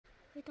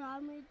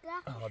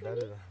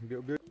داره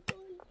بیا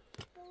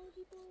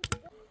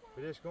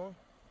بریش کن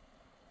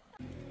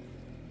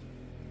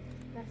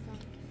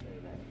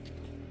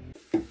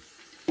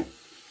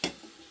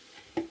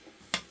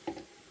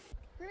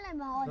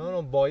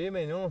نه بایه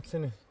می نه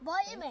سنه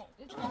بایه می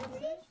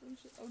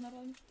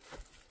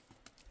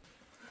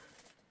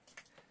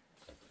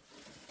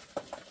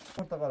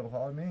portakal bak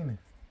almayayım.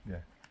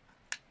 Gel.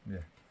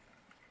 Gel.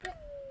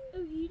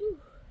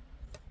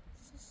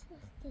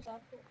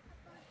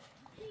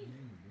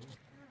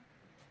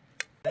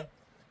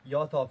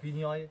 یا تاپی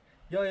نیای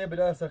یا یه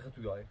بلا سرخ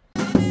تو یای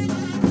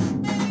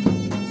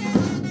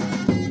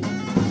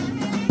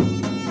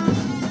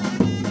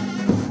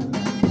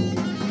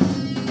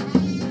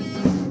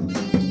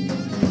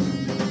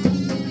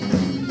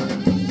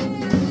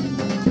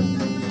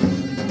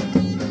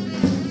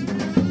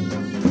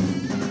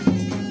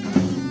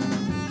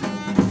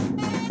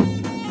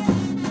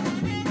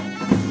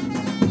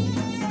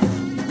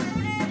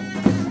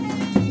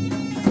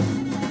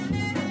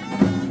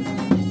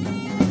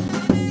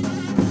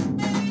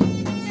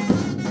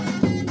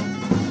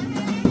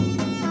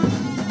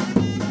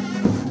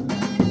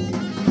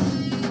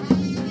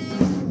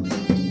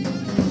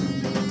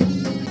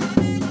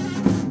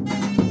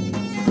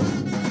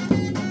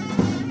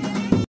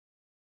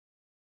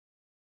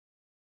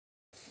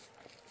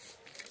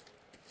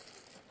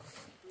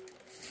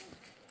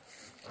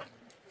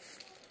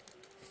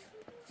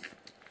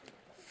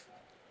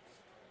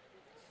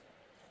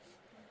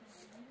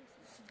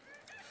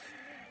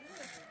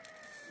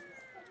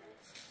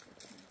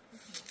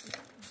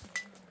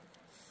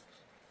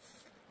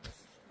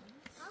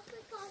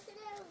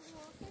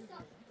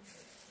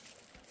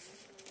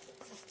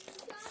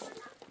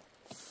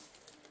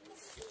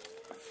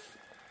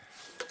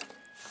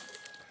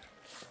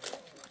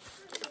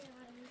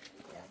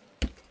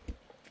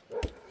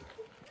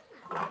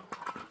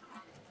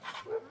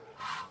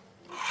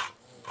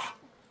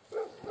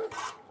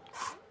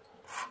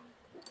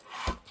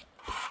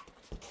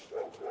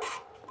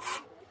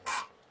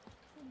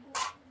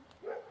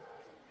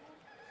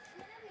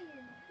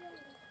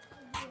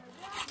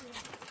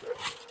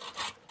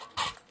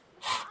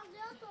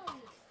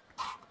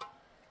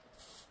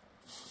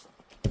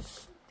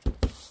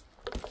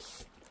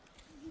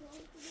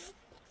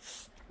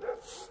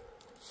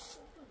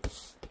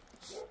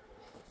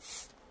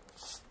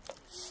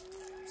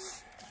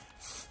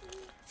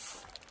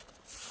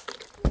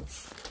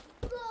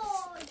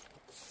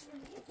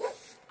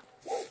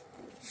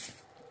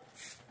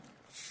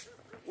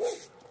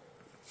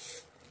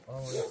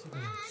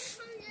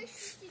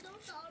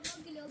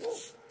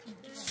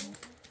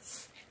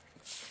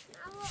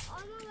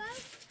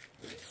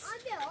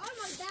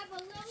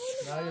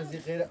نه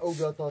غیر او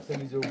بیا تا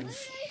تمیزو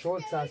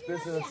شورت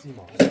ساسپس و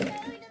سیما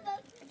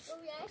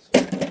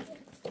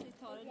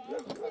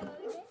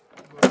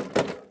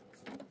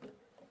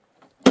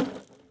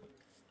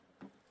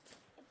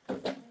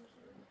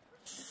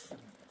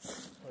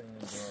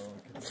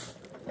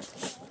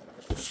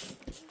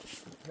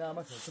نه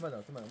ما تو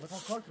مدام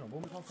میخوام کار کنم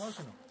میخوام کار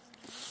کنم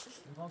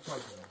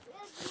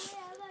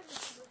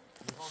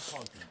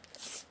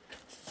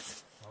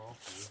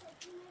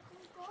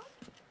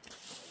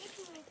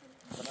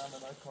برام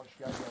من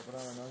کاشگر یا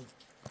برام من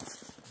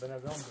به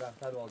نظرم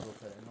درختر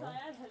آزادتره نه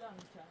سایر هلان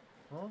میشن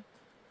ها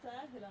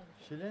سایر هلان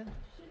شیلن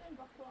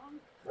با قرآن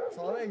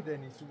ساره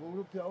ایدنی سو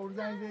برو پیاور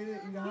زنگ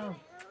دیده این هم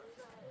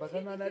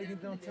بخیر من داری که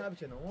تاب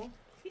کنم ها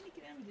خیلی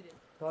که نمیدونم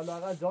تا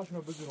لاغت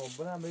جاشونو بگیرم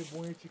برم به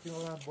بونی چیکن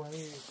و با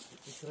همین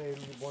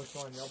اسرائیلی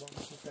باشان یا با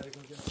میشه سر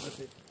کنم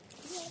که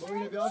با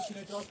اینو بیار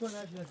شینه تراس کن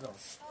نه شینه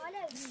تراس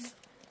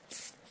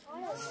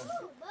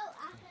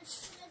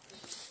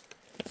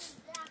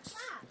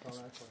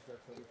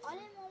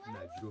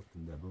مجروح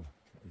کنده بو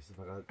ایسه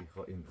فقط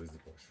ایخوا این بزی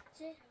باش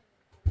چه؟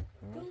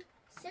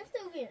 سفت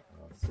و گیر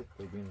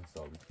سفت و گیر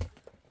حسابی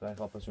رای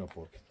خواه پس شما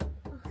پرک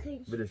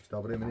بلش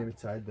کتاب روی منی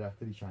میتساید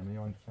درخت ریشنه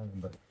یا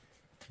کندم بر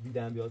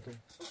دیدم بیاتون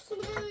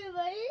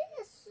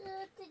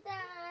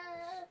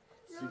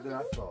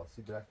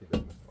سی درختی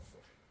بریم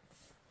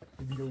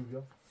این بیدو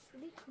بیا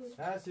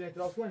ها سینه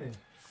اعتراف کنی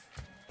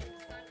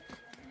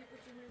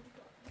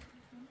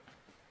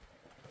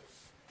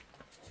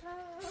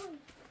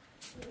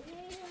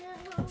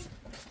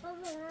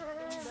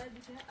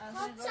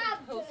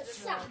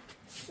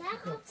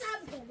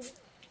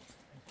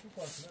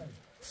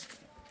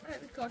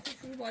کارت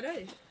شروع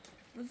بالایش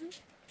بزن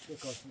چه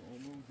کارت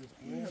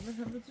اونو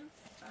بزن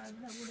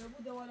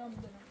بود دوارم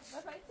بزنم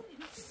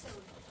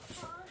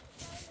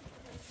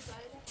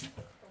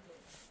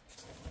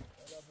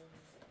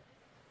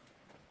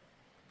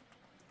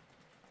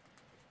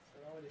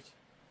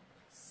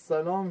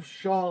سلام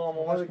شاه آقا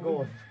محمد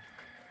گل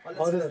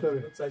حالت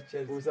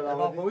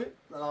خوبی؟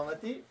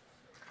 سلامتی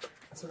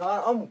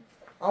چقدر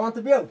امو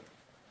تو بیام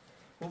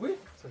خوبی؟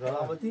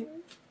 سلامتی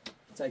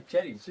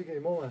چکری چی کنی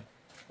مامان؟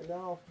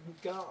 لا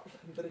میگم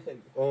بری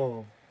خیلی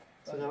آه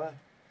چقدر؟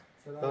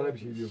 داره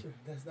بشی بیو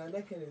دست در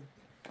نکنید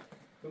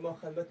به ما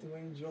خلبت ما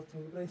این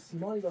جاتون برای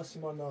سیمانی با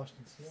سیمان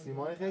ناشتید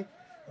سیمانی خیلی؟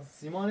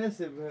 سیمانی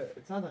هست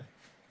چند دقیقه؟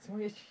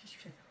 اسمه ايش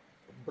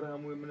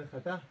برامو من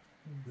خطا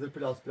زي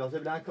بلاس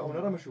بلانك اون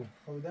را مشو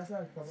خو دست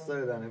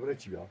سر دانه برای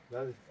چی بیا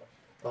بعد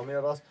تامه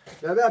راست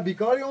بیا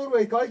بیکاری اون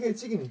روی کاری که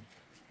چی گینی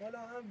والا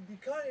هم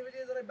بیکاری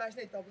ولی داره باش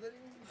نه تا بودن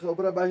خب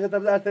برای باشه تا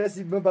در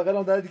ترسی به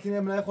بغلم داره دیگه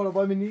من خورا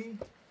با منی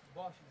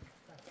باش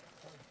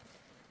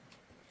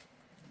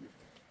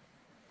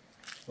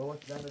بابا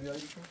دانه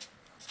بیایی تو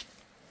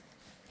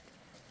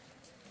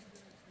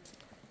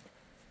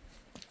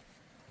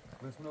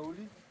بس من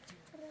اولي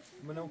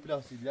من اون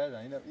پلاسی بیاد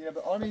اینا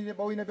به آرمین اینا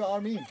با اینا به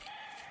آرمین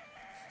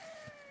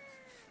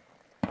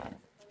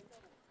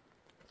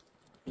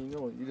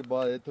اینو اینا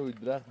با تو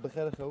درخت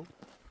بخره خو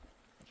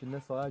چنه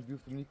ساعت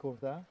بیفت منی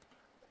کوفته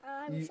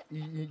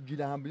این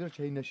جیله هم بیار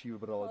چه نشی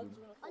برادون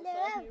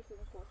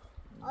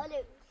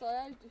آله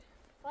سایه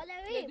آله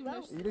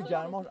این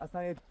جرماش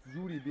اصلا یه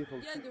جوری بیخو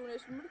یه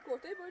دونش میری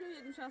کوته بالا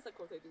یه دونش هست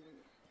کوته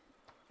دونی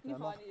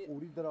ما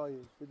اوری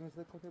درای بدون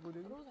سه کوته بولی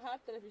روز هر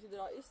طرفش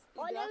درای است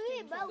آله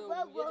یه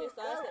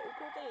جسته است او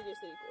کوته یه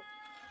جسته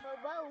کوته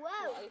واو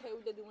ای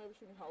هی دونه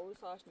بشونی ها او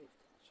ساعت نیست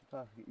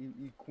شفاف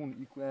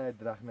يكون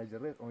درخت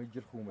نجرة أو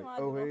يجر خومة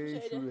أو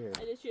هي شو هي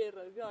هذا شيء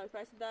الرجال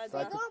بس ده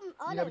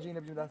هنا بيجي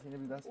نبي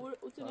داس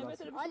وتني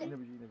بيتر هنا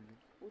بيجي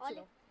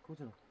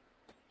كوتنا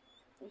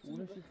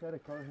ولا شيء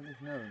خيرك كاره هنا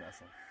نعمل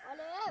أصلا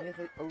يا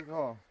أخي أو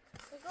ها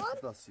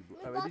تاسيبو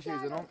أودي شيء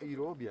زنام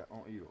إيرو بيا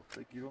إيرو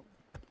تكيرو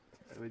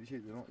أودي شيء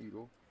زنام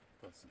إيرو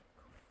تاسيب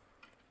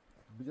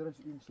بجرش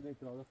این شیء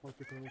تلاقی خواهد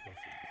کنی تاسیب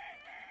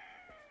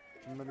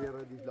چون من یه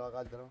ردیف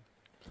لاغال دارم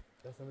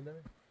دستم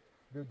داره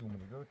بیا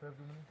دومنی بیا طرف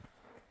دومنی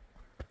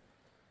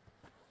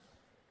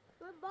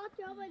من بعد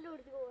یا من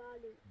لورد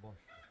گویی باش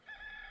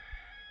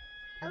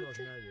باش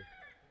نگه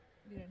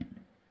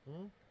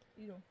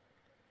ایرو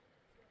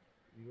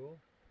ایرو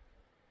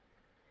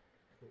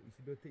خب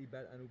ایسی بیاته ای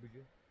بعد انو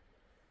بجه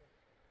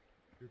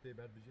بیاته ای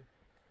بعد بجه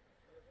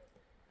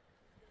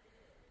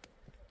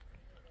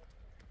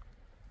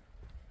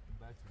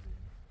بعد چی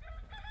بجه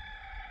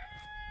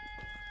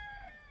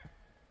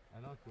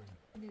الان کنی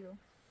ایرو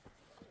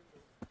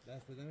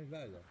دست بدنش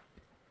بردار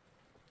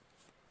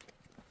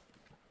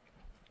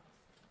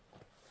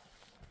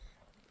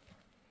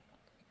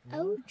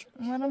اوج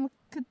انا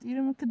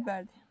مكت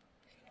بعد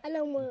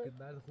انا ما مكت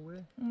بعد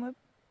خوبه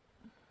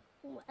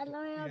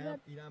الله يا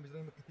ایران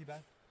بزنیم مکتی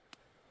بعد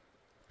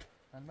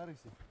من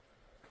مرسی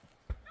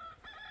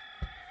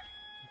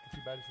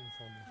مکتی بعدش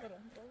انسان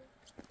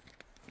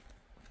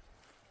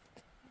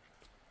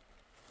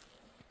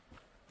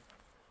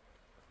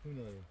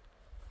اونه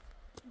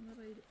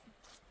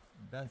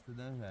دست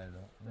دادن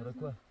فردا مرا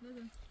کو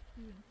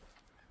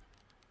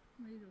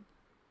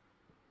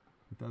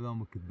متابع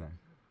مكت بعد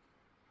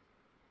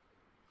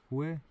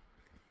هو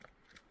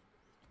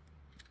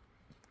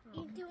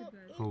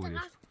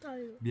خوبه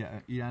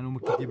بیا ایرانو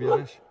مکتی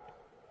بیارش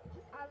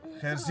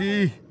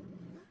خرسی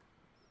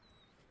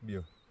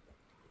بیا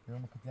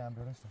ایرانو مکتی هم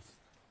بیارش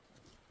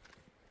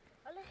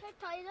الله خير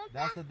تايلت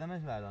دست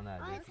دمش فردا نه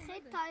الله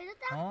خير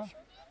تايلت ها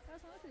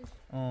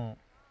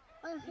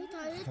الله خير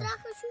تايلت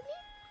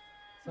شوني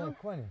سر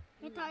کنه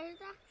خير تايلت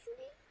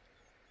شوني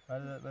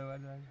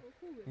بله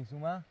این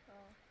سوما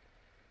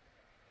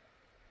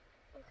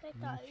خير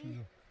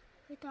تايلت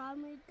خير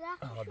تايلت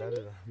آه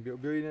ده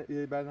بیا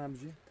این بعد هم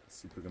بجی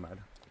سیت بگم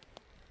معلم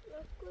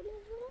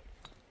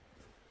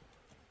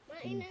ما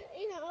این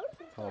اول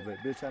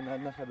ها به چند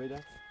نخه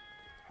بیدت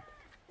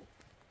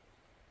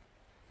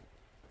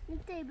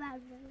انتي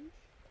بعدين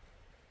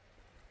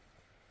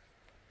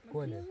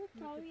کنه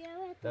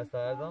دست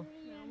دادم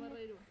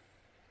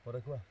مرا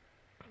کو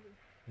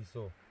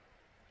ایسو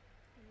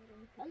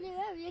الله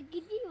بابا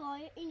یکی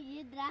وای این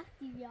یه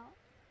درختی بیا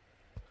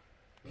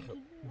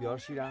بیار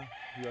شیرم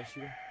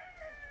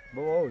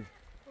بابا اوی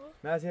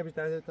من از این پیش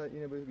تنید تا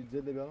اینه باید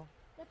جلد بیارم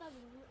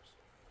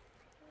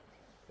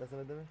دست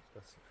ندمه؟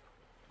 دست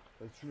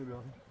باید چونه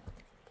بیارم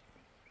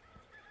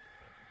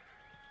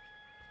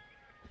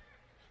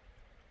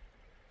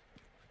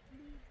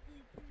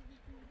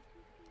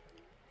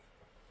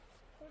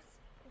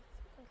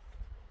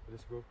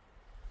Let's go.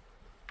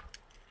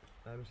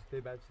 نه میشه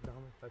تی بعد چیز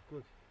دهمه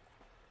فکر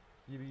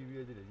یه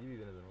بیا دیره یه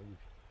بیا ندارم یه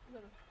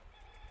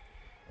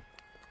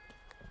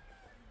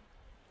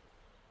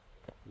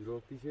یورو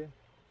تیشه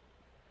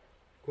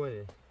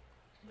کنه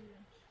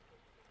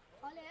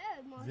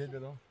آله زیاد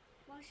دادم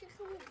ماشی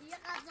خوب یه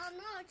قضا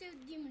نه چه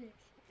دیمنش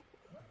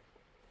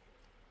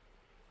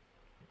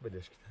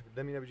بدش کن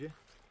دمی نبیجه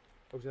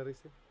اوجا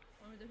رئیسه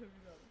امیده شو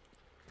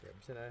بیارم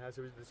بیشتر هر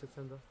چه بیشتر دست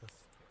سنده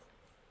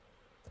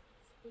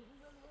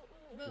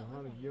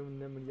هم يوم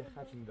نمن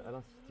يخاف من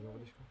الان ستي ما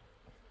بديش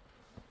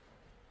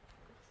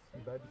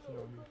بعد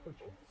شنو عامل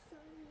كوتش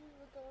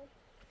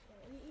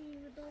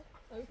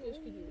ايش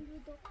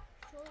كده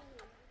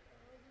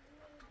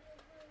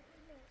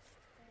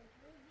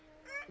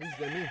ايش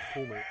زمين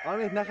خومه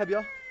امين نخب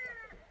يا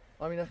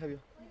امين نخب يا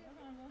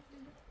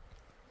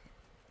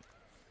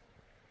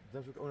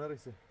زمشك اون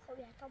رئيسه خب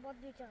يا طب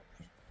بيجا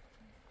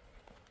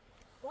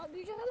وات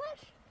بيجا كمان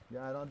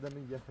يا الان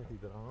دمي يخاف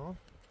يدر ها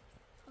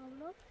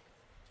والله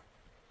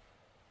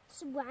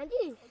سبوا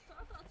عندي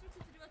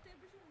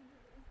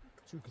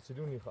شو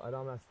كسلوني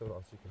على ما استوى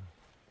راسي كده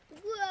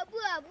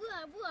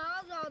بو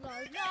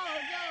هذا جو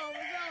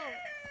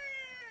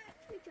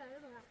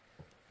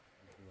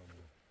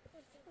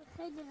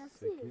خیلی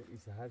رسید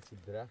إذا هالش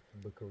الدرخت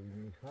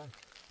بكوي خاص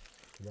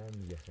لا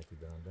مية خاتي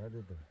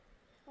ده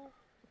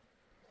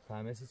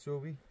فهمت شو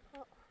بي؟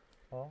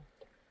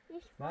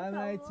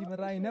 ما يتي من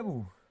رأي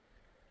نبو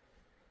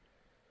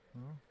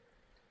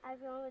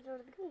عارف يوم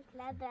جوردكم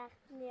لا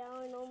درخت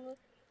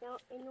یا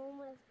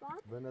enorme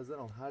spot به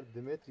نظرم هر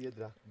 2 متر یه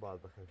درخت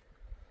باید بخیر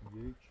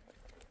 1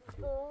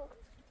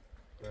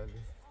 بله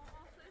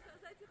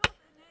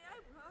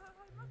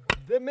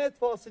 2 متر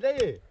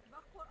فاصله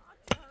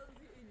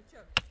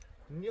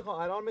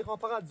الان میخوام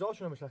فقط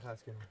جاشون رو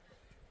مشخص کنم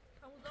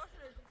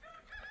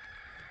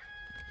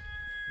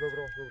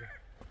ببرو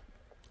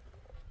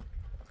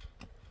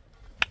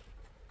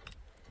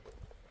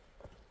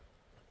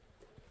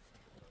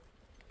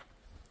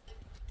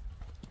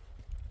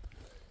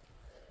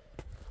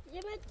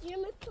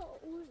Yemek ta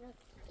uğrak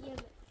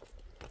yemek.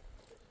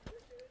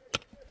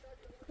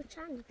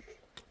 Kaçanmış.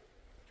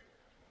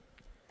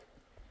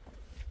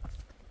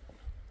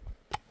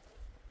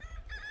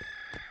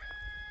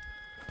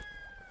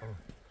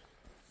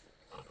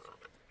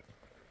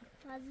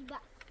 Hadi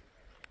bak.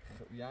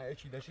 Yani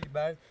eşi de şey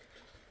ber.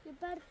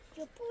 Ber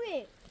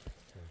yapıyor.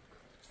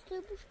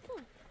 İşte bu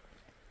şu.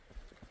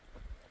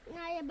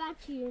 Ne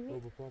yapayım?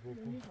 Bu.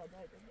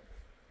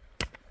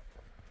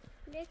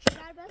 Ne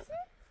çıkar bası?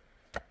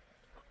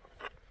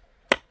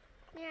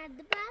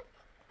 Nerede ben?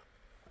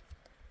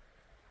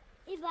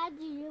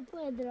 İbadi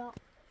yapıyor.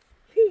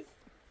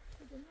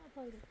 Ne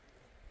yapalım?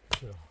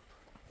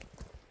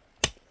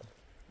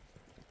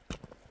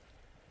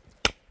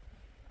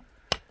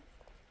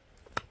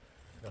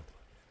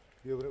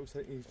 بیا برای اوسر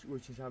این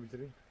چیز هم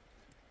بیتری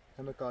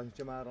همه کاهی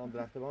که من رام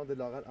درخته بان دل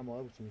لاغر اما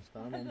ها بچینیش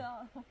تانم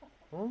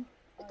ها؟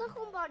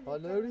 بتاخون بادی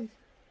حالا نوری؟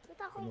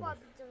 بتاخون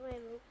بادی جغمه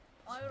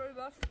آی روی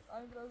باش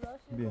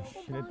بیا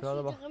شنید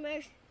ترادا با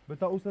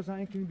بتا اوسر شن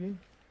این کنی بین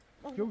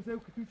که اوسر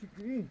کتو چی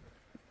کنی؟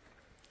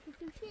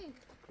 کتو چی؟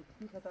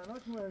 کتو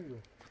خطرناک مو همی رو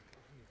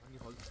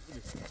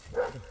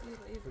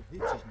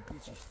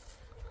هیچیش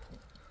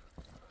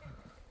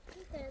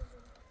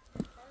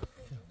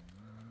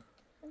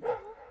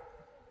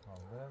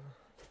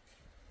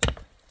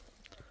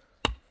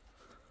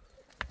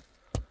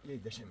یه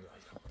دشم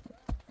بیایی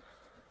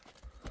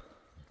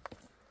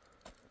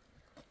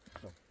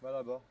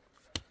بلا با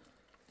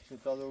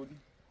شد داده بودی؟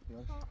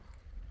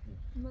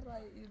 من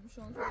رای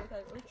بشان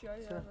سویتای برو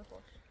چیایی در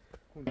رفاش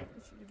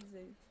چیلی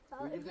بزید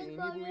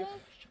اینی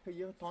روی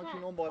یه تانکی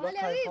نام بالا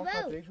خیلی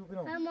خطره شو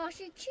بینام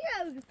ماشی چی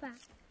هایی پا؟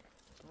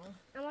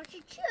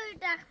 ماشی چی هایی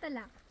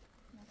دختلا؟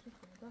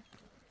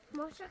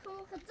 ماشی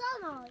کمو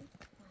خزان هایی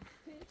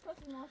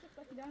کسی ماشی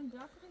تاکی دارم جا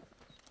کنید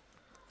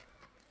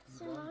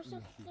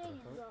ماشی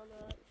خیلی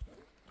زانه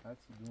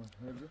هرچی دوم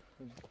نبیده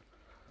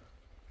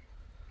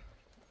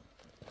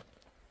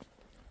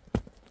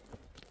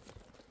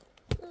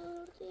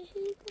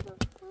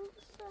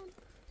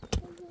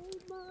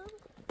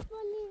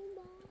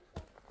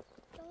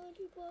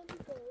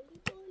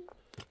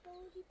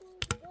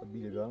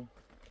بیرگاه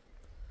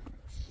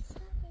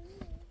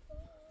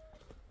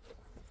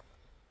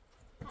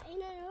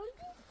اینه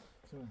نوردی؟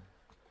 چه؟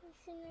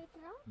 شنید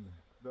را؟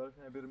 دارش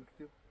نه برم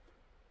کتیب؟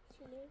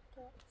 شنید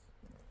را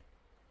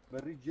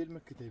بری جلم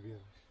کتیبی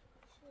هست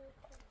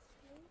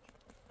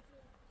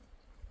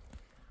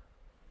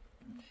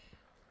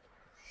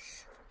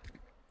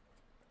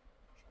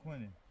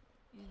شکونه؟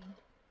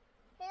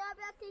 هیا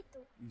بیاتی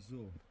تو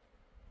ایسو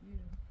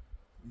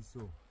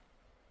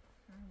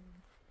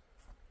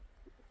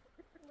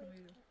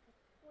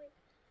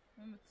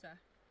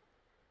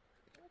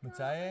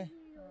متسعه؟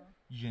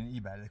 یعنی ای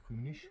برده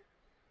کویمونیش؟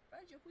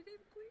 بچه کویده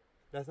بکوی؟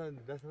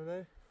 دست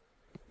داره؟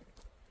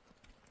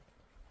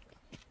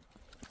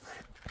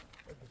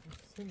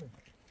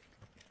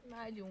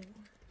 معلوم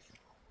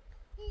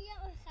هیا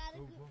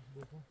خرگوش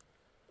بکن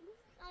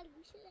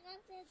خرگوش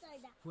لغت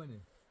دایده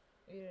کنه؟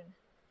 ایران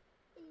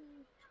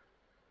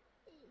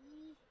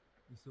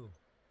ایسو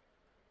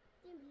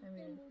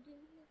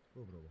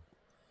برو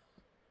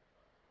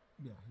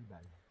بیا ای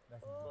برده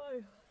دست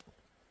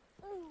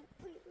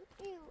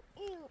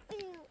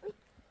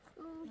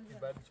ای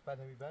برده چه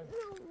پرده می برده؟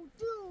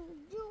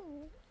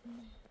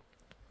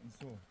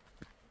 ایسو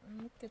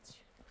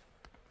کتش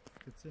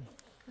کتسه؟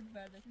 کت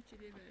برده کت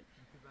چیلی برده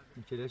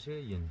این کلاشه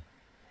یعنی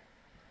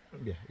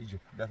بیا ایجو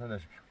دست هم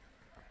داشت بشو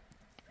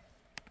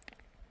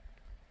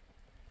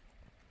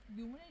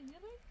دومونه اینه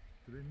باید؟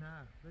 توی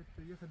نه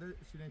تو یه خدا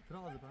شیرین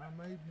ترازه با هم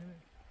باید نه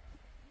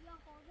یا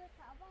خوزه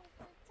تابان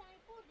چای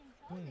بودیم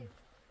کنی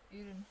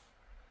ایران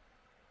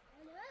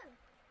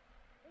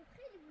این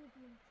خیلی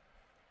بودیم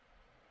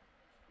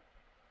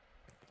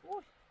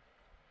اوه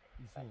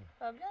ایسو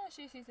قبلا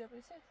شیشی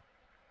سپریسه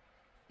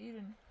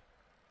ایران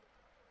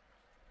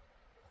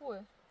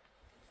خوه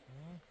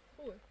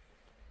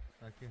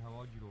تاکه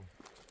هوا جلو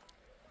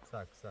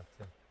سک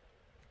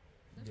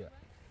بیا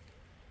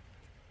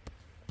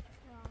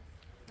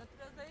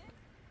نترازه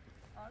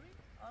آبی؟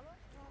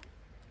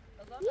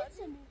 آبا؟ یه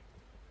سنه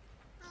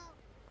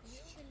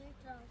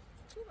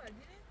تو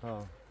بردینه؟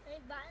 ها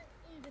بعد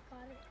این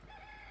بکاره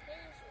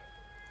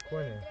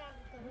کنه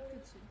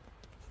چی؟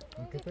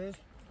 مکتش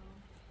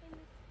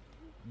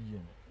یه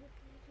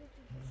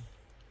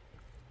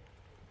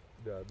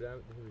بیا بیا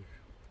بیا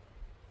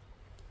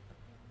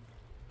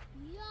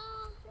یا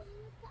بابا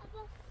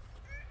نه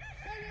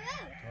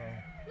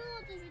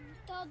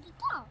تا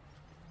تا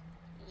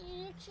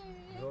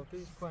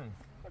راتش کنه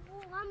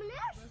bu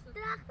hamleş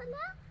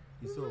drachtına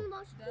ایسو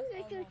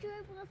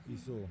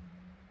ایسو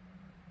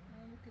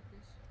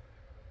مکتش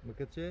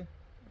مکتشه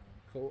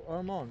خب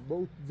آرمان با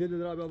اون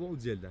جلد را بیا با اون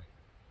جلده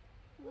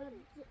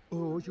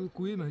اوه شو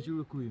کویمه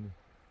شو کویمه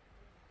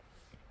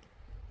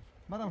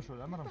مرام شو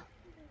مرام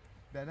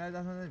بیا نه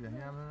دست نه بیا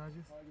هم نه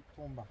نجس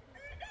تومبا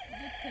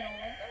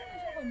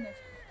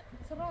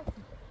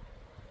صرافي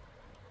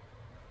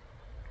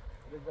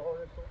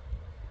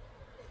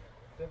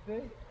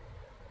شفتي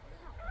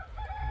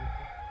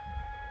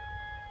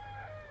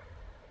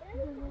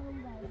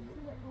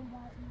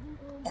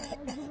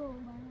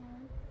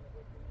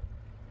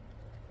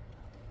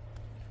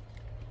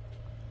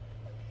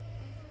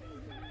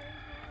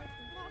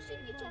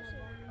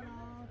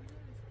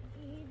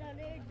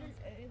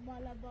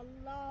Bala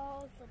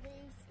bala,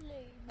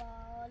 sabisli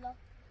bala,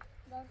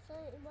 dansa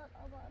imal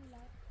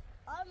abala.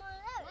 Arman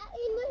ne?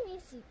 İyi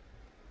hisi.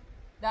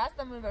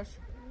 دستم میبرش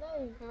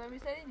Ne? به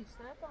میسری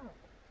نیست نه تمام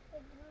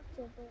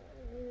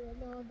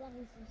Ne o da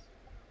hisi.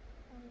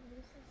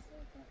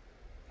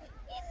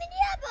 İyi mi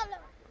niye bala?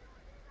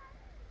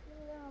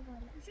 Niye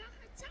bala? Uşak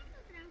kaçak da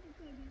drago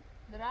koydu.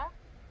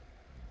 درخت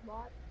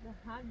بعد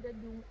هم ده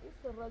دوم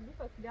ایست ردی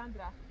فکران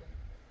درخت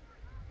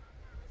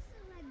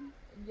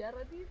یا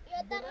ردی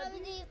Ya da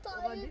ردی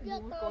ردی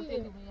دوم کوته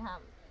دومی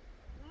هم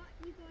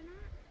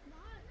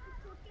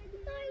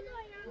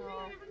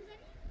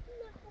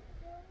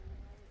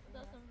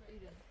دستم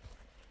ایران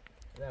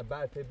نه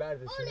بعد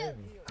بردش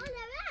نمیدی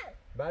Ole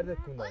بردت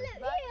کن Ole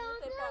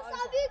ya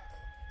sabit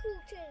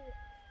کوچه.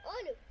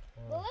 Ole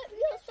baba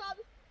ya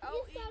sabit.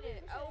 او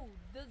اینه او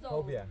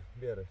دزاو خب بیا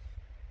بیارش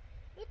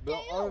بیا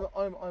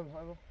آیم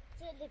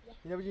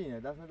اینا بجی اینه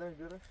دست ندارش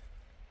بیارش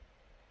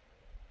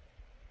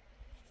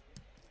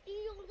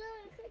این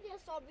yolda خیلی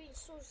sabit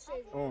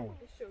سوسه.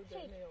 شو در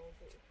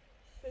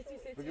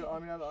نیامده بگیر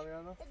آمینه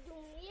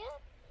دنیا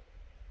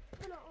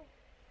سنا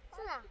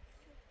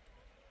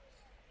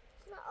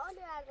آلی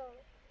الان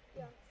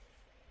یا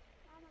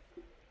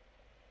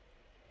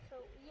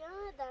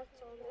یا در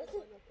ساله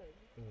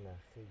نه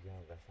خیلی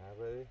هم قشنگ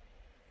بری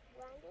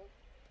بنده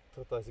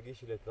تو تایسگی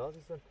شیلت راست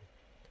هستن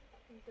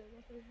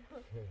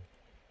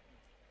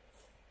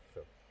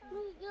شو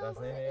دست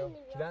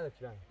نمیه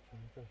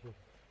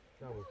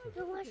چلنده بود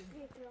تو باش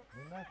بیتلا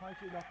نه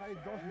خواهی لخواهی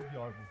داشت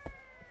بیار بود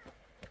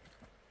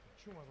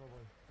چی اومد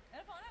بابایی؟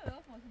 ارفانه به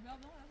افان بیاب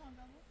نام ارفان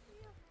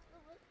بیاب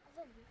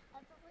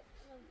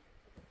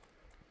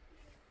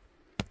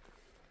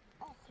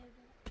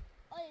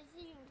آیا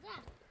زیرده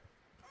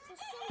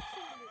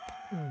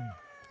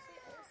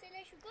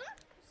سلشو کن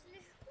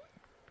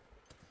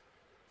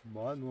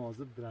باید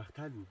مواظب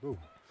درختر بود بو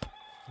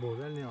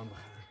بردن نیام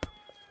بخیر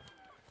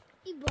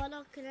این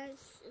بالا کنن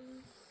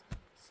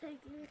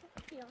سگیر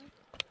پیان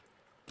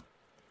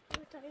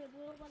تایی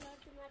برو بالا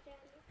تو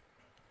مدنی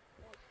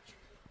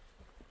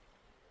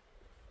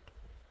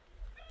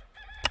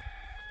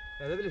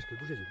نه بلش کن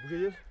بوشه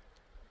جیر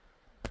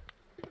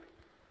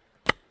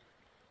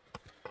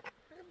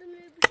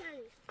خدمه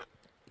بشنی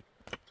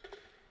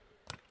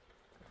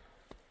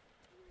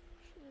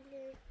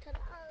شیله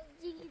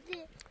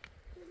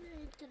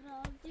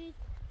ترازید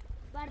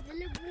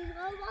بردل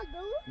بونگال باید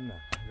بگو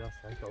نه راست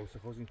هایی که اوسه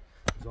خوزین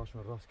زاش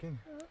من راست کن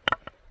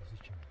ازی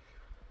کن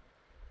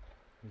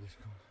میدش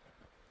کن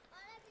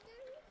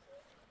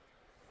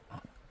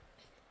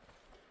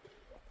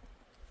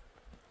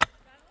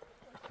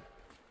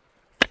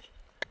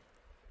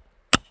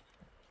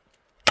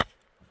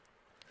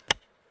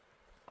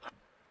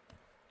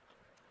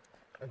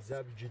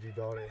اجزاب جدی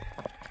داره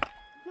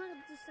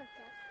مردی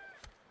سکر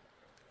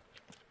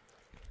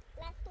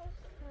لطو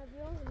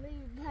بیان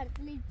می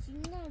بردلی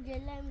چینا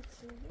جلم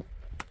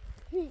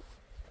چینی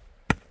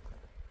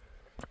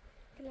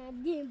کنا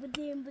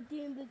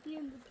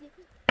دیم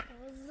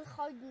از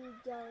خواهی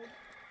جاید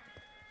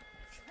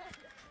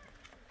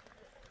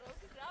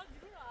راستی درخت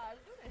جون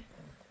آردونه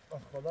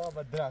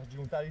خدا و درخت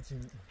جونتری چی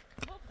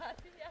ما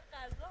خواستیم یه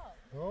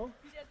قضا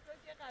بیرد تو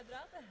که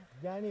قدرخته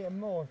یعنی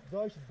ما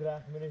داشت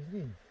درخت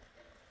منشدیم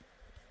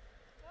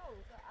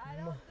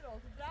الان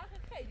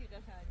درخت خیلی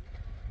قشنگی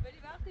ولی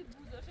وقتی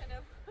بوزاشه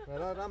نبود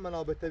قرار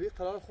منابع طبیعی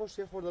قرار خوش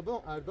یه خورده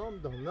با اردام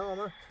دهم نه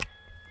من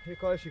یه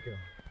کارشی کنم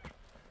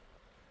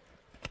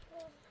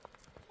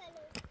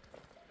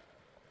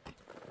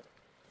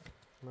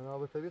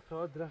منابع طبیعی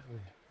قرار درخت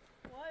بگیر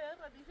وای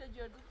ردیف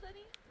جردون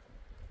زنی؟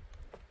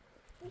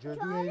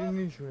 جردون ایرین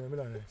نیشونه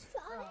ملانه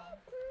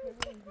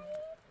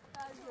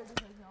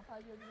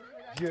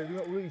جردون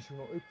اون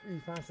ایشونه ای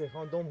فنسه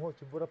خان دوم ها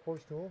که برا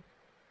پشت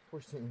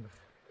این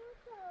بخیر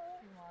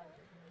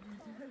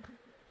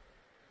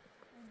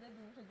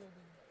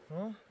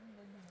ها؟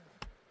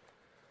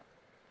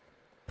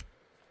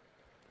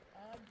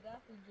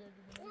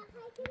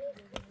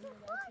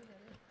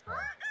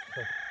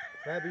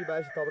 نه بی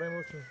باید تابره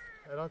موشون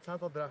الان چند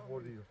تا درخت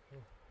بردی رو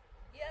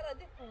یه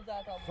ردی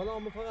 15 تا خلا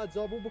همه فقط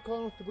جابو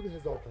بکنم تو بگو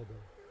 1000 تا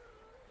دارم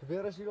تو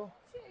بیارشی رو؟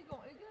 چی ایگون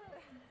ایگون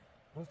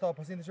روز تا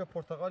پس این داشت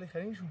پرتقالی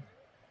خریمشون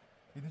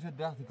این داشت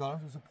درختی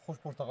کارم شد خوش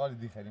پرتقالی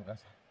دی خریم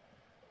قشنگ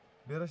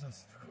بیارش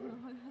هستی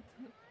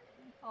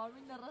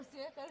آرمین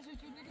نرسیه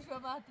خیرشو چونی که شما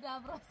بحثی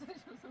هم راستش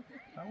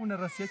بسید اون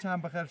رسیه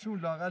چند بخرشون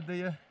لاغل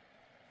دیگه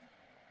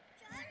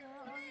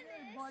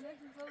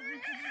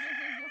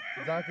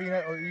زنک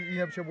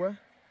اینه بشه بوه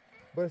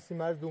برسی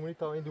مرز دومینی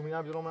تا این دومینی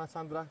هم بیرون من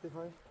اصلا درختی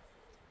خواهیم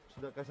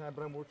شده قشنگ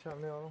برم بود چم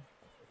نه آنو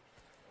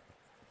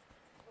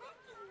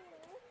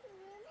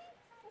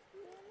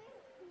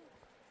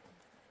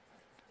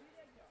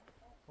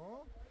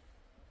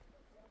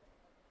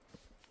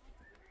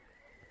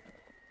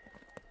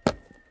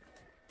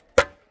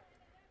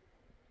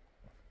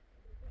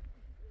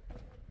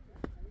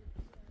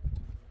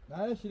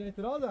نه شیرین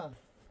اعتراضم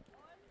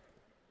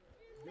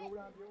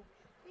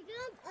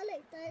میگم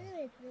آلی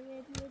تایید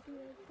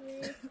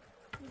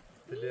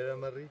تلیره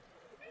مری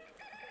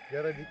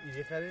یاره دیگه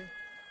ایجی خری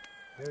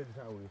یاره دیگه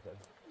اولی خری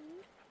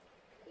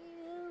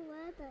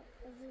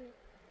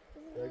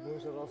یک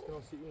موش راست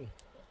کنم سی این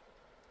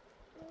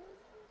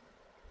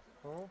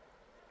ها؟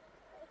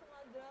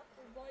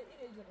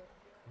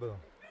 بدم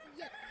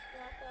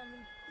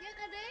یه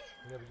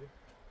قده؟ نه بجی؟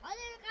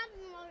 آلی قد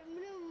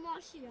منو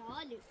ماشیه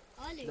آلی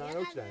نه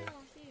نوچ نه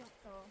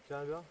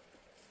چند بیا؟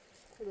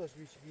 خداش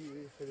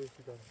بیشگی خیلی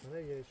چی دارم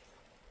نه یه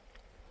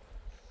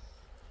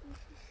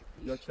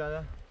یا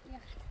چنده؟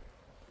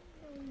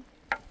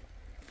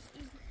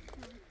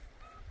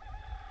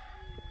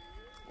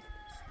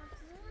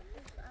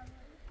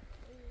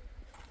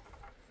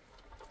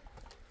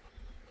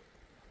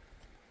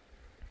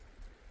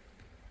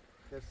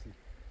 خرسی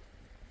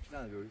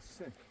چنده بیاری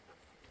سن؟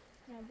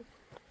 نه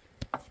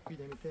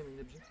بیده میتیم این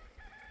نبجی؟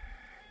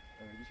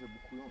 دیشه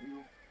بکویم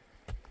ایو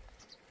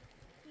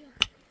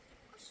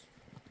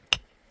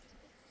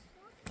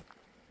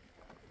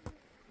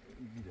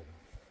بیده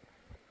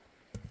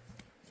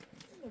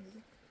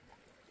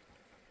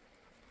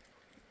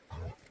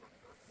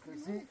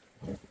خرسی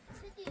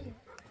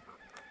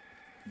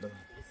بله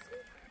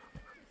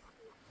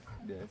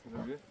بیده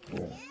سنجه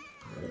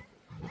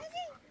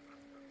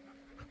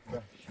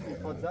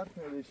بله خود زرد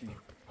کنه بشی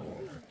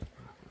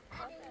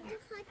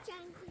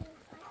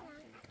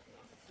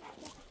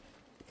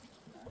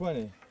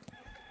کنی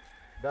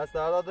دست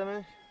در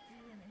دادمش؟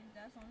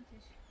 دست آن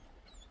کش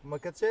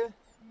مکت چه؟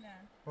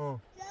 نه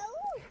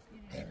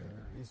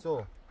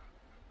ایسو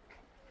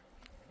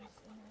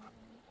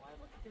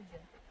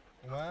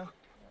اومه؟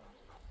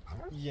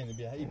 یعنی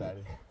بیا ای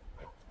بری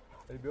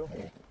بری بیو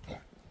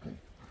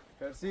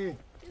کرسی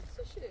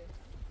چه شه؟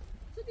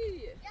 چه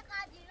دیگه؟ یه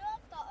قدی رو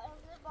تا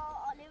با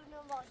آلی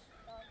و نماش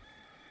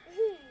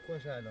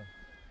کش الان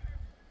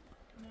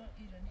نه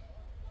ایرانی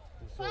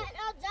فاید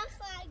آجا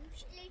خواهی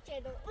گوشلی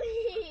کنو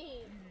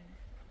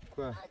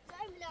که؟ آجا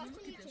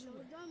ملاتی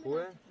کنو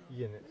خوبه؟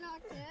 یعنی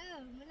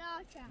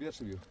ملاته بیا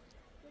شو بیو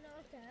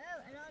ملاته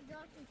الان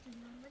جاتی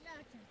کنو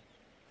ملاته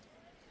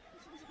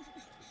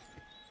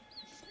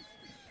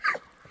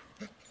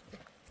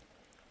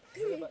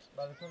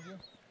بعد کن بیو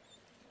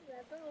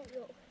بابا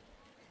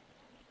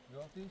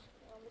بیو آتیش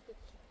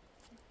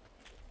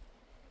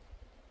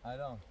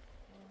الان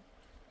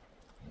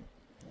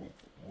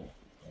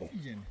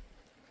یعنی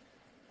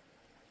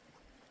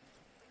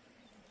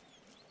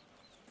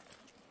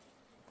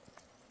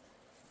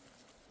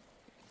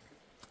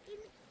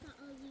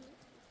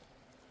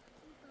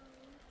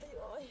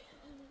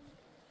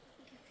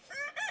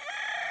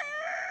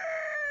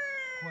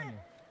کنی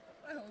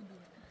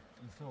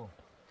ایسو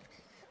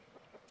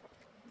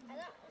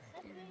الان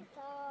خدمه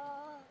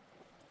تا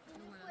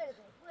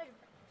ورده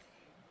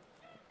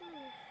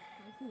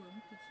خوبه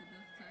میتونی شده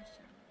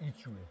تشتم این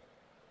چوه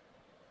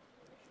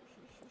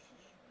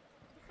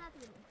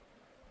خدمه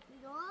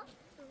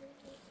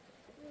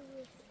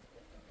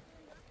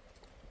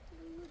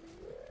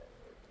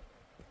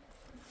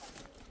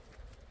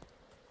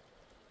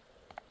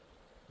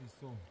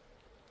ایسو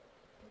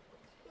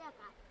یا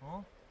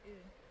ها؟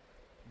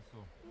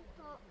 ایسو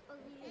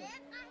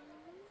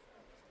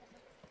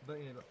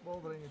برای اینه با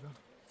برای اینه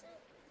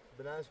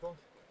بلنش کن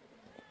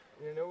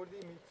اینه نوردی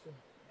میتشن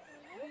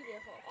بیره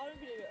خواه آره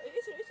بیره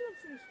ایسو هم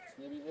شونش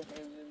نبیده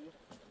بیره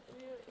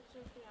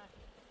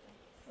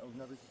او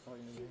نبیده تا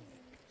اینه بیده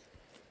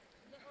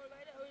نه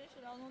آره اوله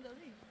شده آنون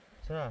داری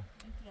چرا؟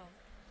 انتراز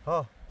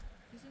ها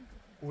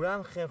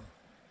اورم خیلی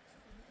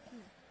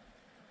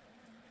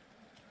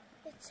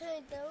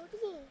چه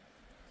داری؟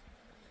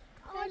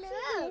 آله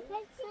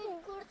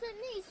کرده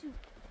نیست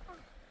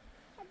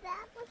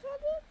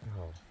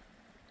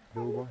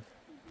ها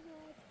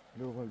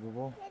دوبار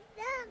بابا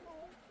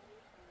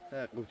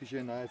نه قوتیش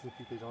نه چه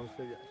پیت جان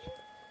سری خیلی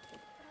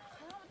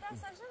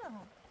دستش نه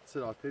ها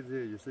سرعت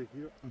زیر یه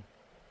سکی رو می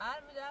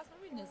دست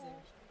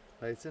نمی‌نزیمش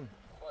پیسن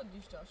خود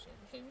دیش داشته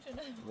خیلی میشه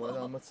نه ولی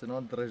اما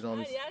سنان درجه هر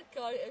نمیست یک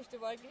کاری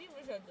اشتباه کنی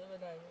میشه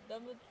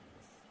دم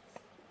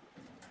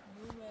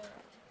دومه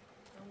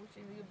همون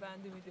چیزی دیگه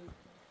بنده میده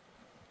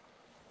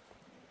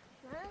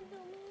من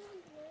دومه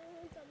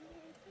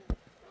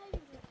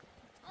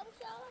ابو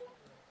شاولا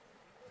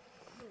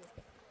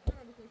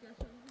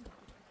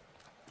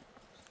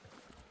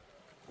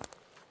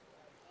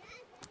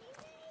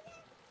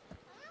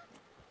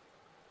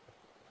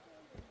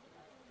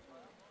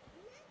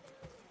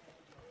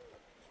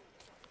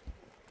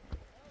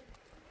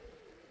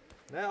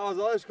نه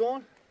آزادش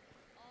کن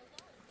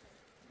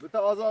بتا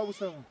آزاد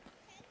بوسم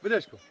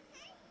بدش کن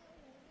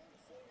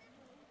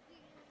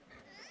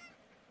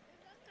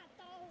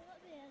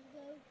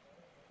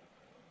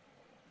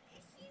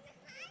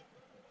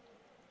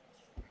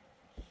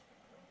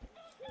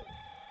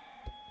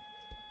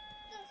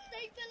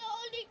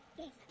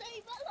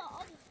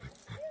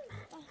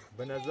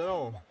به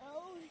نظرم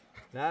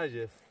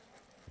نرجس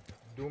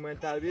دومن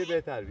تربیه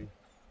بهتر بی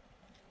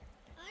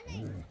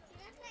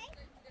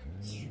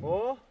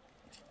او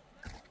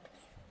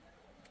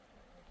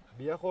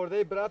بیا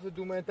خورده برفت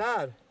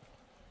دومنتر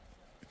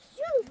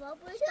شو بابا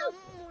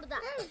تمام مرده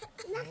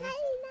نه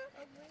خیلی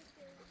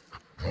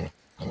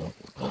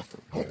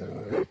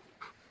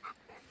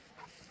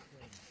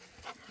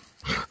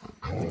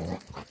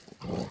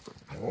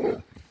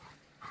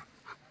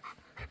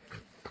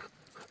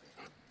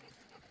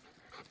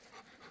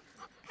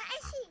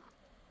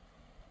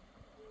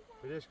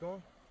بدش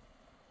کن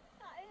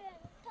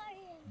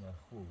تاین نه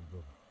خوب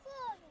بابا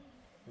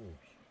خوب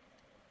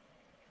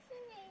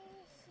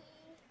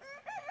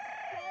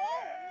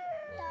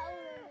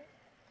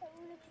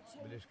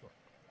بدش کن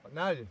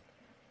نرجس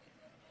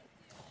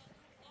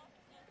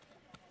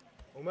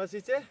اومد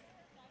سیچه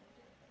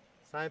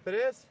ساین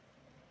پرس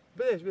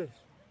بدش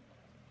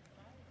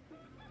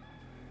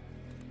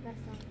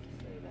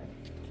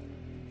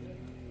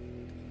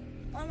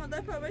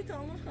آماده پاوی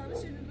تمام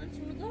خالص شده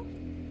چی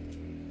میگم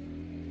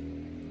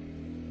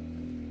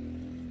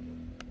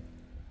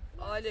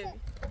عالمی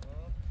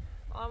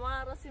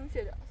آما راسی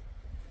میشه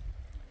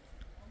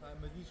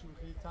فهمیدی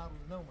شوخی چند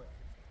روز نومد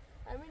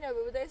همینه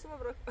به بدای اسمو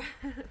برو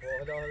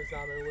واقعا حال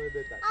سامن اومد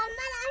بهتر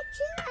من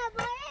اچی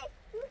باید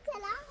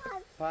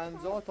میتلم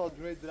 50 تا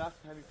دونه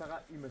درخت همین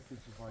فقط این مثل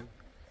چی خواهی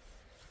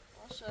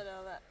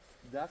ماشاءالله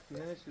درخت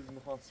اینه چیز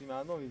میخوام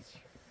سیمنو هیچ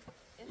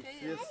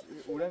خیلی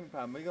اوله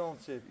میپرم میگم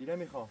چه اینه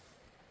میخوام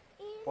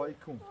پای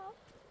کن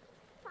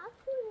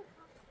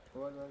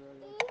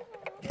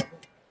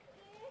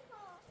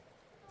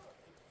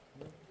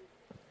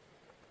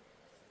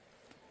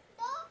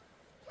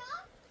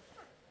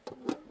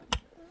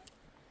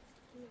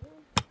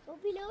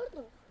Bile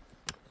orada.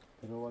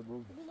 روبات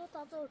بود Bile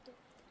tadı orada.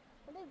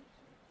 Öyle mi?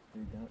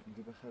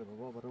 اینجا بخیر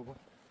بابا روبات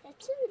Ya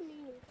çi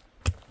biliyor?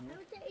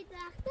 Ama te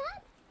idraktan.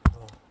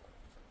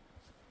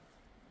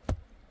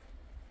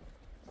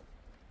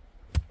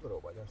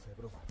 روبات یا سه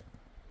روبات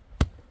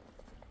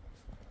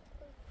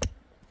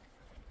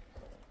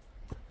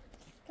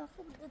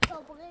Takım da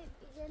tabağa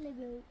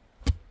gelemiyor.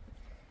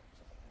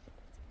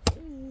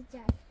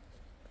 Yiyeceğim.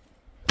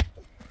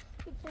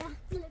 İdrak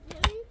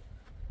gelemiyor.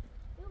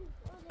 Yok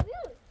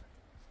gelemiyor.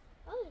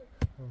 Hayır.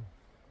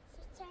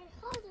 Sen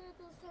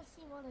hazır olsan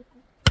simana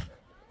koy.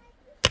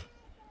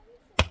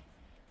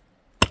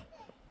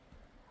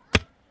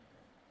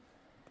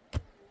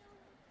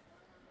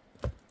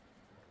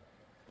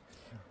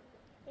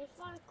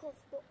 Efendim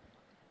koftu.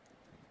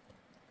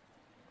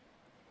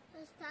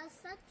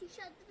 Estağfurullah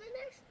tişört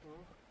bener.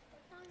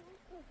 Efendim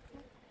koftu.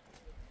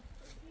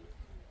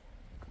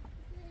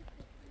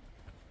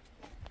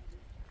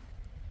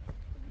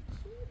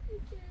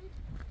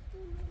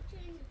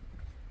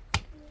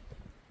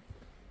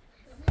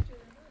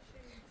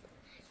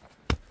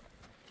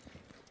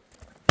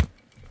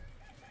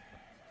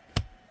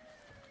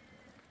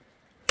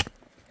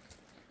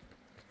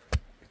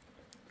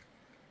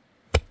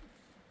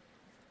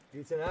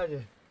 Gitsin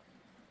nerede?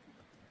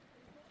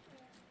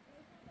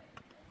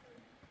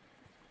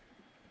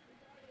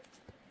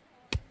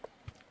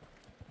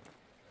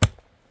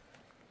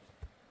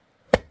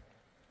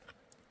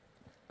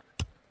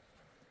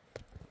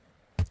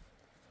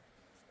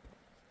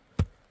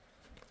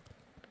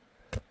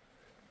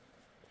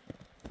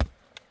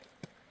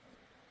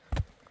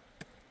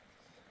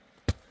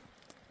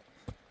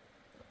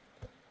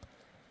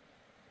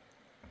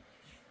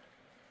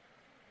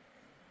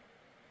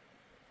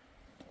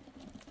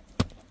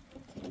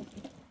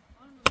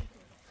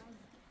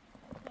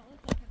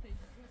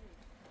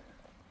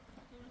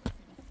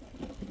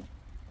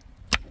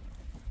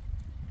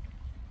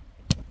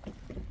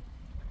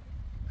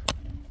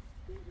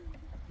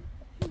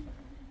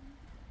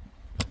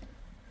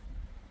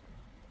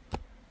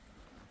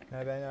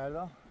 Ne ben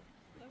nerede?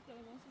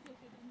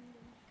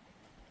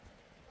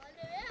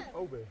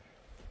 Oh be.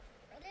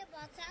 Oraya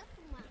batak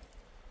mı?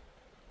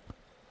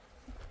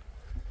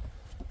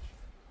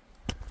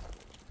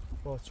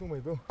 باز چون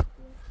میبو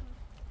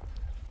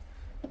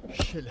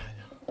شلال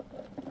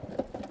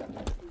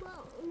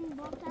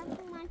Batak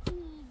mı ki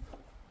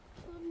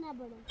tur ne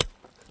böyle?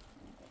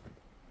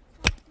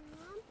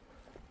 Tamam.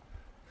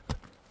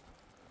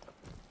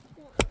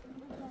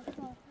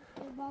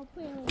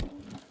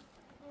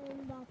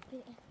 Mbappé.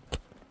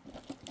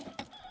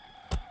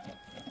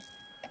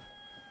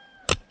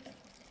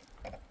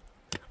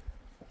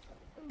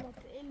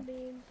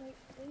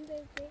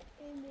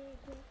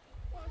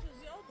 باشه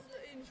زیاد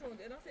این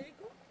شده اینا سری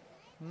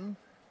کن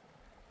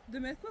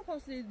دمت کن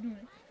فاصله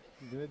دونه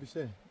دمت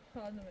بیشتر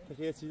خواهد دمت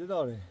تقیه یه چیزه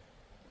داره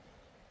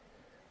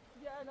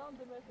بیا الان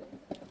دمت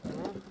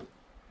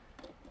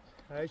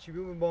هر چی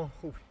بیوم با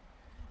خوب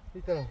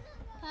دیترم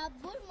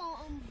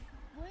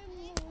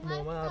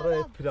ماما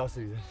راه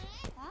پلاسی بیده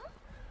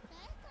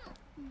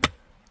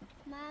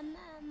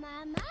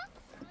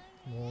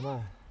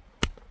ماما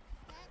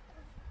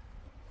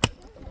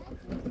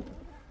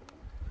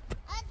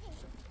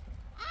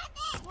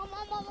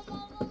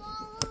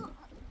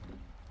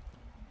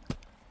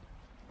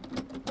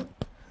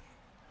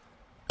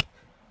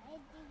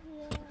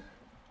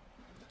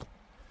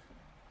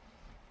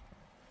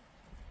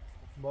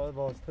باید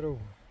واسطه رو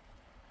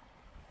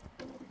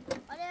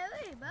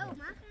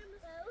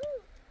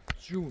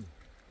جون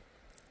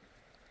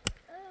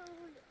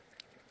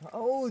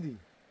اودی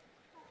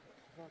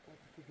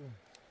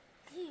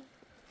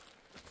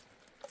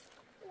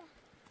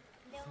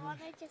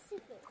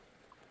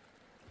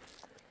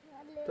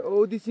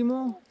اودی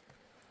سیمون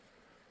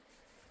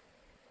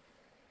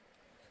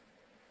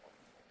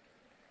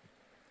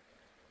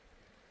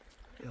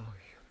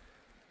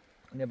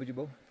ne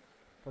بجيبه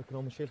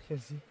فاكرهم الشيء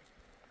الخرسي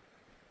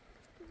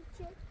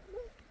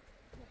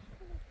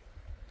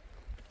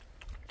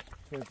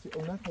خرسي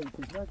اونا خيل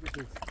تجرا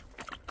خرسي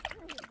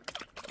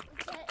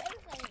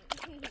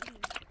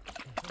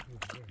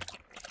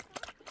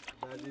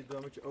بعدي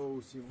دوامك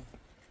او سيمو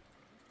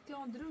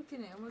كان درو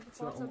كنه وما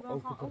تفاصل بقى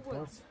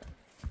اول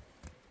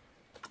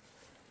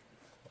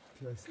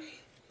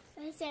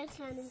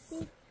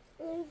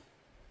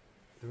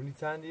دونی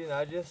چندی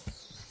نرجس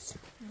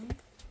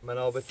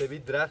منابع بی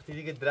درختی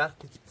دیگه درخت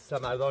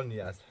ثمردار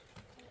نیست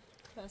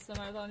پس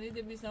ثمردانی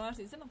دی بی ثمر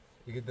سیزه نه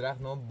دیگه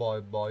درخت نام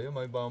بایو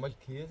ما بامش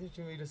کیه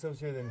چی میرسه و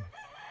چه دنی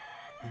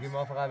دیگه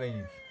ما فقط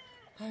ببینید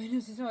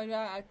همین سیزه ولی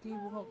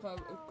اکتیو بخوام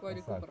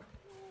کاری کنم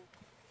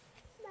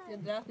یه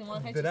درخت ما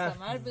خیلی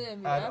ثمر بده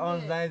میره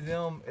الان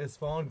زنیدم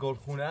اصفهان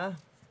گلخونه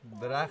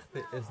درخت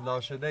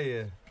اصلاح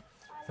شده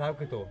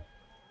سبک تو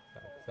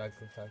سبک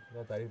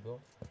تعریف دو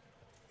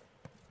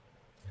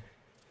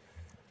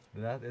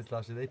درخت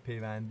اصلاح شده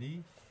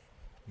پیوندی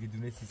یه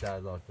دونه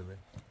 300,000 تومه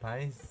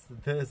 5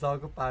 تا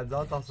ساکو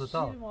 50 تا 100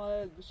 تا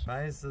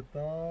 5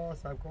 تا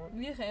سب کن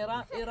میخه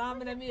ایران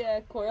میرم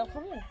کویا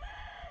خمو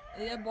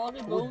یه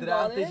باقی بوم داره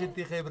درختش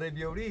تی خبره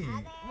بیوری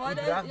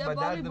درخت به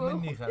درد من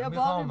نیخه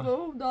میخوام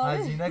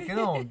هزینه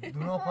کنم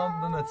دونه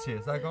خواهم دونه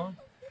چه سب کن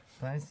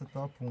 5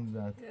 تا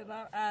 15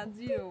 ایران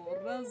عندی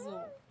و رزو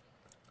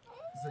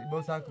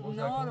با سب کن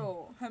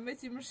نارو همه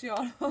چی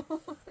مشیار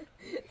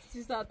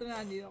 300 تا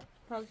عندی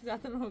تا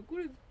 300 تا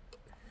کوری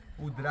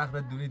او درخت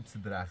دونید چه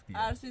درختی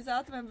هر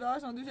 300 تا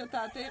بهش اون دوش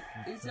تاته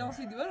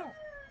ایسانسی دیورو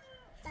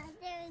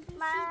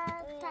ما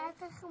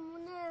تحت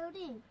خمونه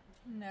اوری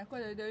نه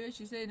کجا دوی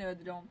چیزی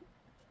نمیدونم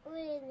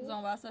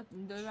زن واسه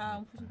دوی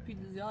هم فوش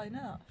پیل زیادی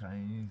نه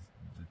 5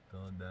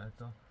 تا 10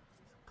 تا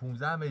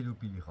 15 میلیون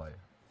پیلی خواهی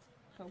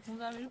خب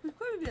 15 میلیون پیل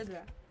کجا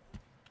بیاد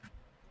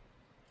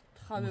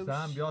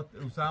اوسام بیاد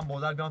اوسام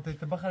بازار بیاد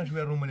تا بخرش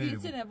روی رومنی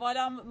یتینه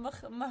والا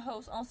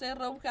مهوس آنسر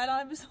رو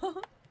کلام بیسم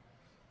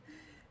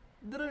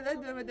درو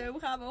ندیدم دوی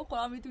بخوام و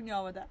قرآن میتونی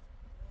آمده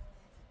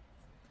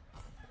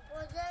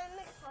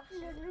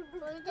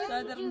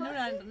دادر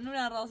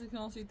نون راسي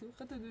كنسيتو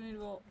خدت دوني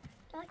البو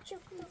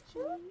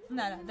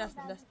لا دست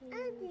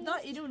دا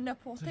إيرو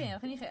نبوتين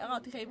خليني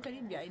أغاطي خيب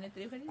خليني بيعي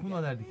نتري خليني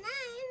كنا دردي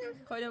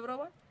خليني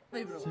برابر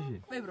بي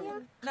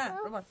برابر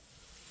لا برابر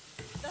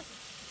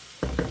دست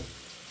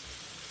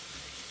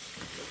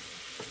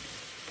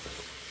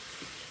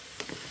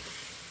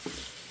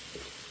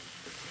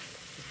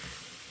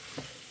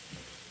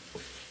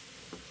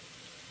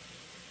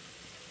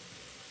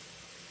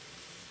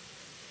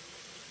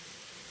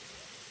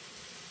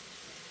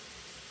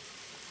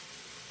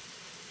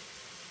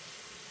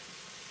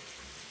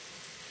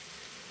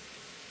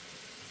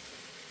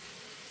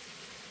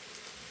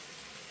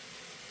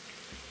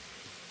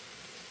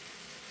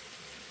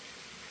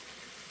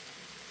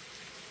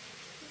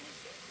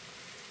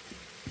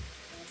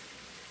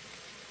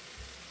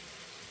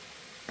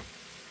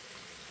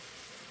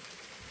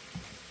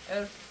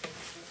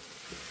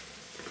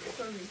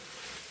Sorry.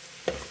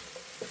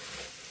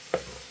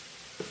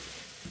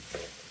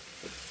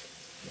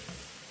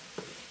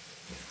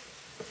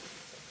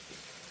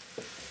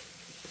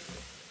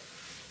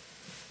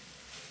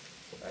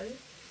 Ready?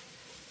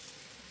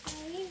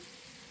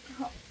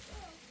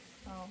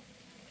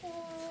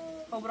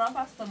 Oh, bra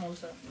pasta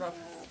Mose. Bra.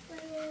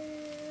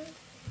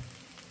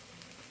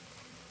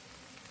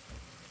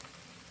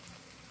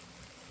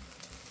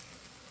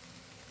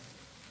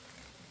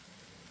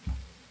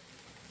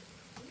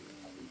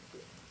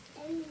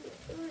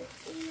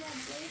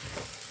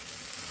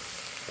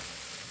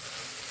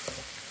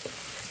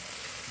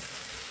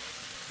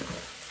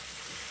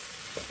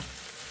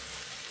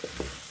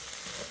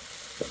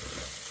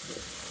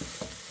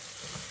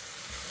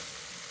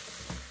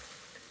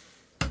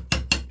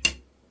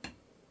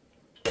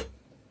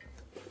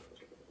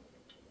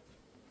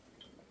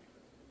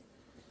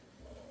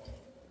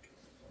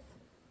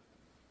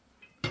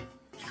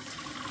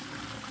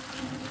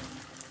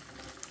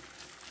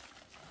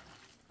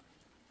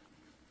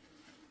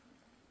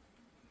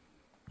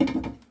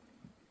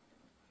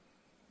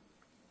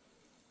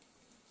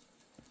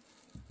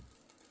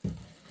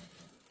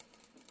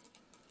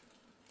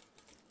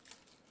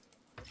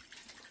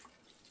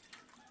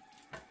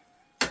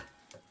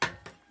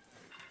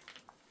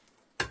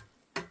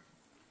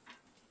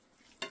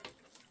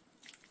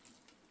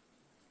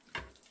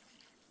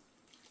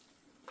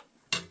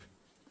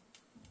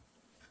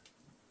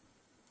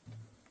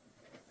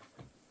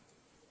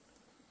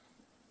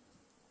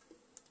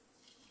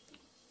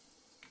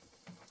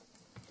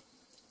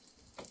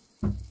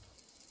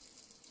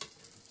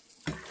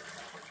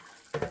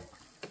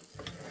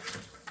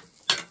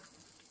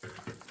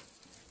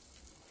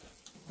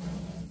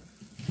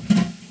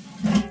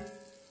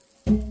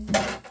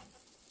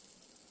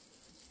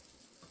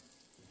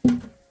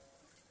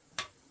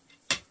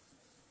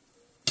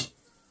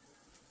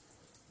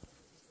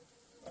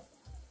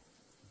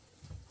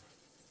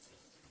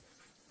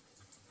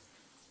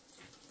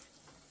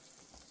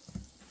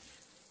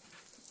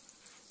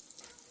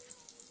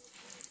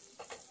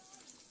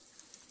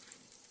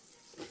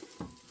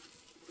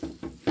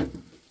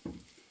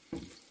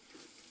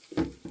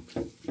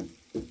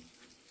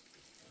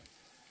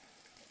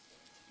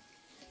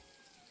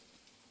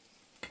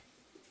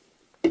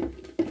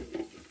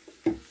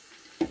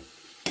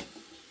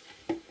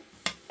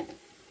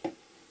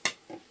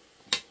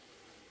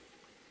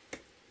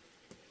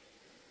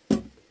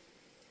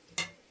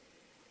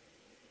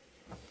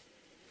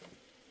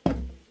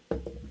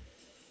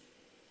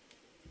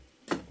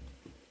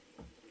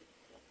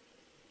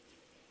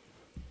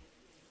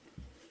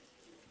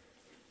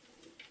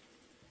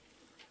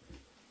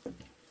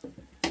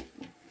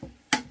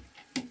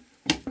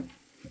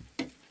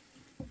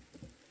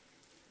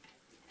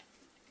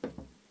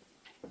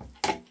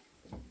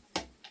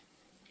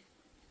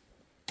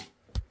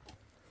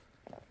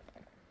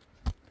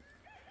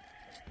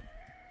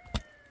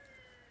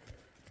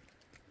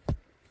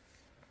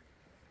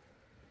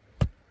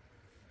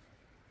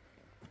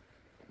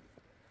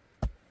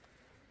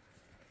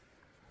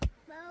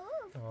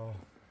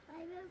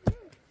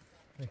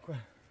 Ecco.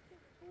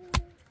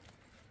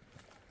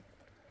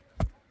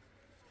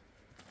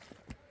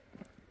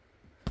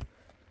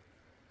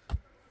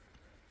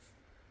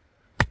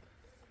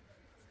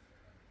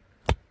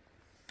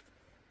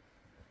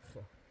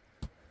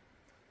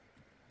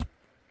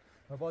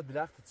 ما با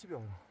درخت چی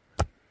بیارم؟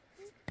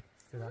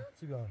 درخت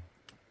چی بیارم؟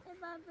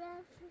 بابا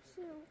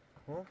فشو.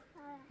 ها؟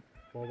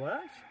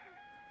 باباش؟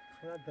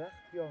 چرا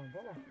درخت بیارم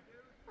بابا؟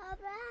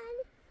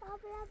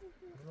 بابا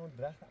بگو. اون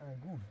درخت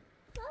انگور.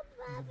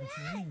 بابا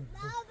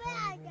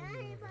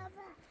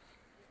بابا.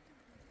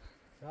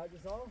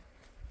 نرگسا؟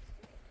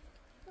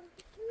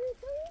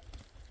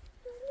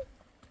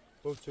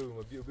 بیا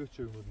چوبم بیا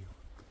چوبم بیا.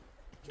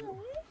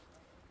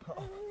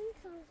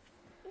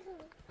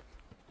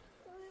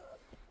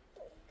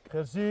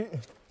 خرسی.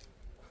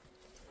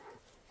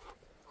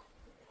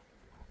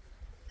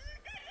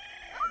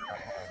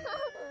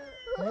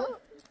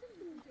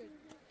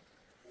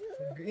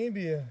 این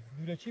بیه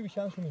دوره چی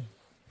بیشتر شونی؟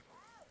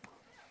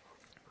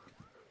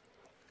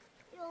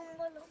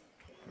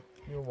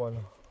 یو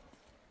بالا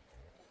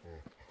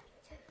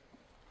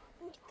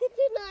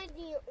Gidin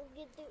hadi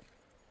gidin.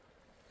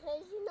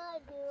 Hejin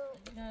hadi.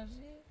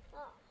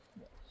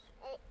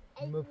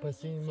 ما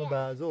پسیم ما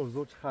بعضا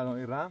زور چه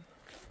خلایی رم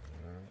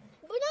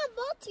Buna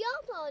bat ya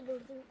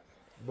tadırdın.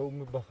 با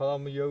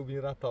بخدا یو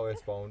بین رفت تا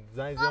اسپاون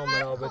زنگ زیان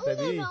مرابطه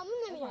بی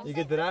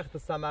دیگه درخت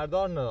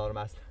سمردار ندارم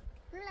اصلا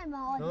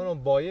نه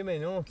بایه من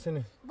نه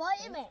سنه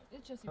بایه من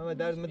همه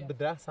درد مد به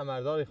درخت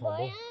سمرداری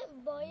خوام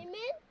بایه من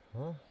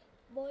ها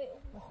بایه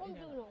خون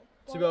دونم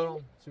چی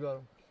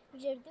بیارم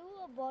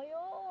جردو بایه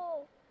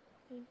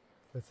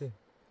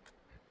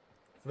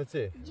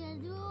بچه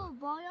جردو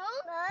بایه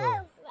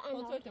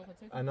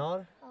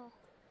انار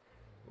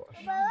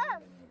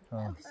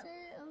بابا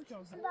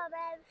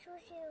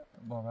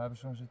بابا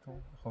بشناسید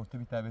تو خب تو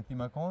بی‌تربیتی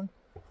مکن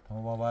تا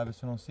بابا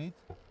بشناسید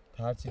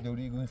هرچی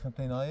دوری گویی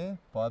خمتینایه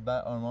باید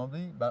بر آرمان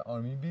بی بر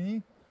آرمین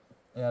بی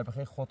اگر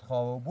بخیر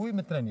خودخواه و بوی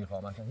مترنی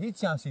خواه مثلا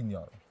هیچ شانسی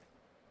نیارم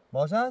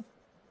باشد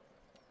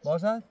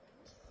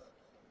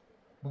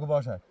بگو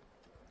باشد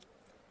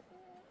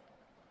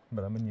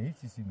برای من هیچ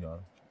چیزی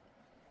نیارم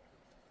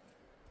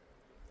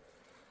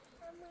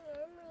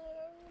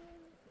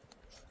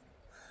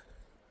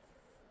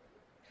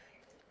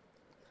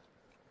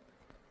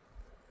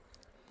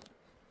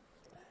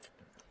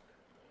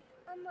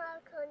Ama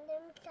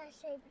kondem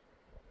taşıyı.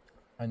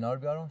 انار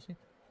بیارم سید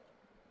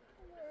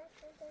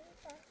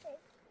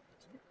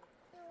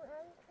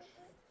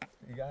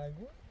دیگه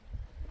انگور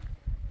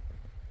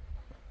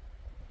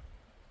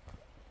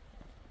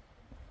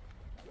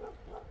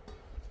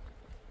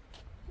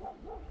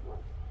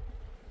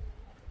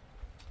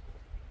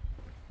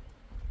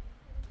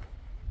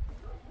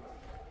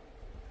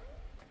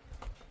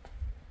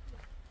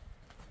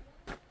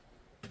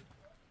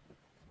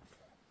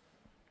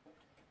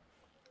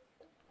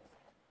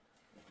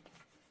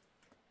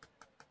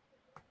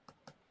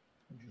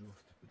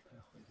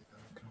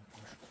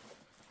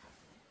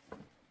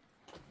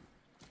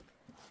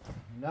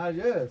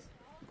نرجس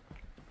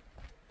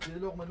یه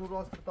لقمه نور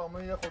راست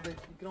تامنه یه خورده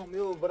میکنم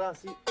میو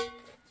براسی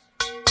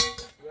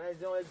یه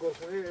جا یه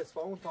گرخونه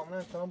اصفهان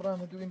تامنه تام را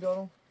میدویم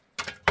بیارم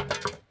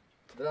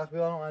درخت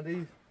بیارم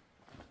اندی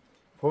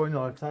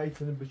فوینار تایی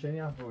چنین بشنی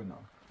هم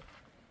فوینار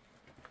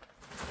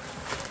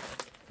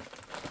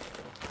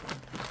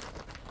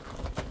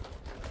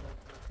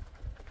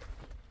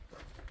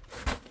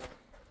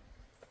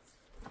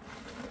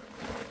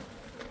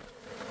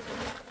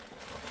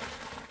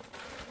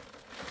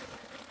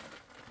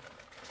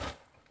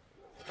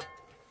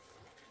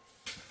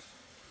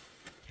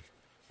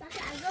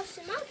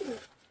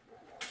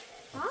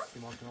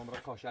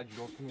کاشه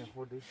جلوت کنی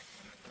خوردی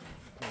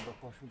نمبر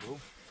کاشون برو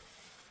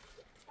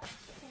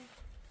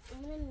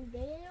من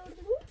برای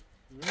لردگو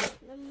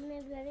من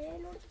برای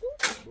لردگو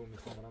برو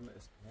میخوام برم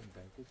اسپان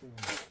بایده کنم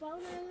اسپان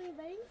نمی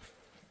برای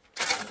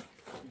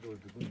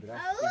لردگو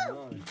درخت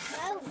اینا نه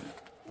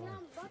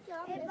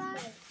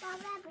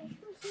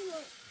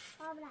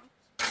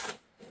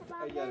بابا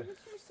اگر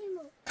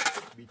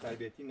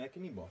بی‌تربیتی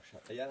نکنی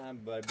باشد اگر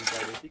هم بر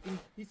بی‌تربیتی کنی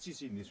هیچ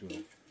چیزی نیست اونو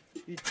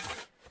هیچ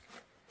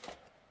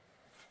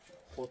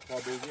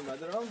خودخواه بازی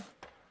ندارم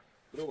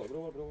برو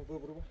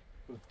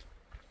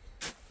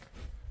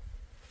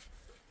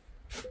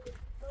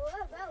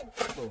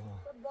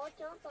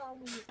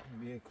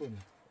بیا کن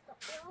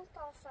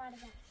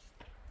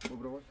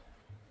برو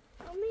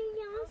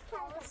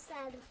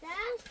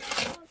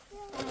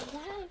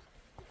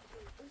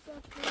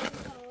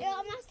Ja,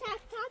 men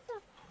sagt att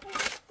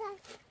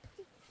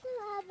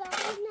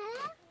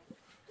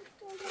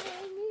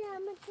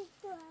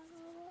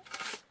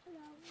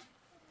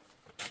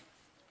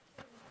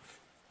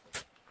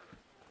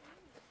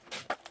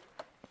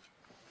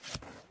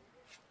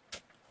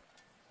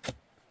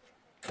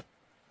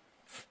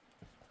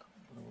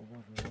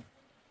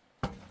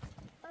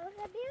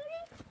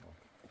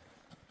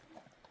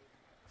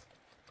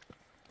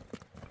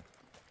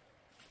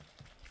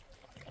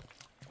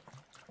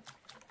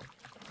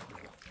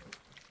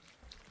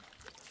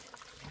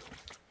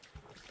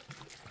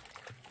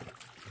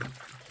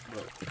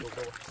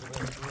حواست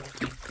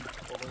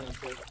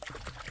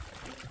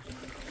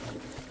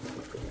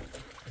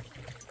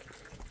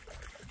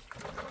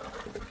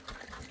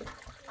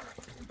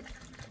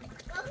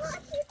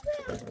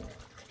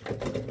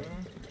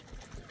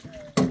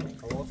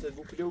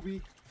بو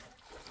پلوبی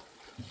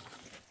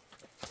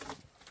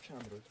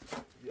چند رو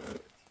بیا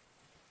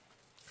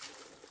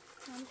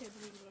هم که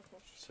دیگه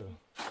خوش چرا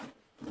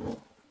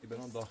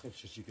ایبران داخل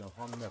ششی که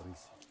خان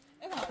نریسی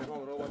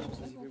افهم رو باید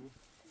چیزی بگو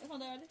افهم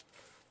دارده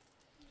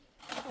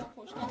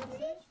خوش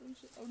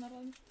نمیشه او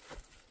نرانی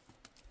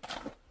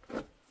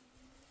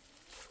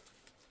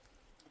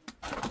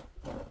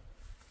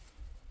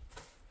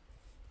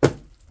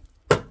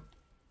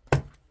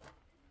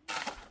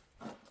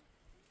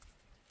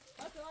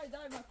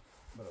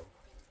برو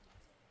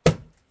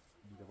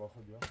دیگه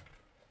باخد بیا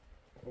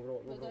برو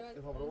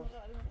افهم رو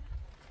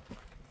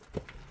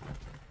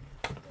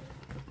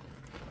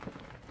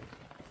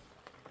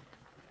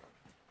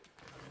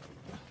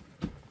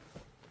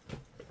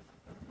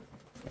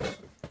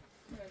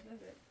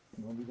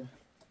نه بیده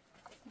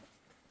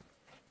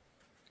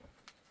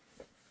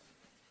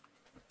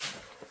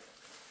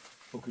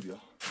بیا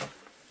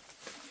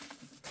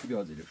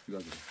بیا زیرش بیا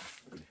زیرش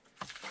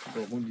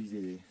باقون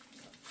ریزه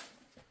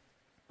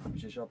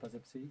میشه شاب پس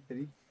بسی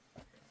بری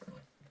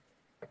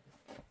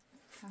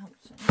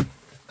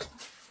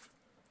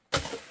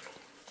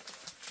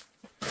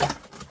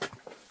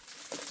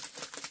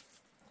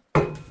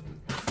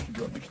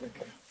بیا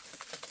میشنک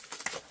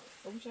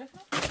او میشه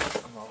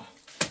آه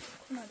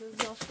نه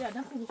ده زاش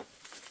کردن خوبه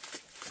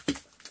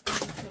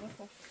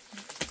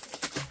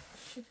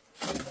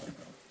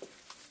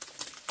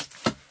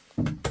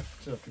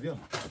چرا بیا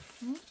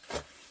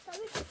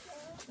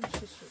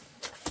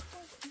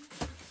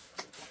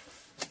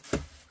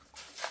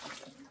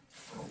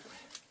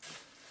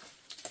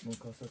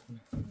مکاسب کنه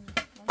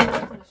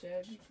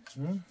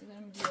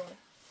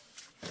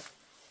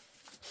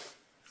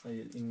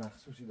این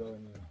مخصوصی داره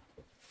میره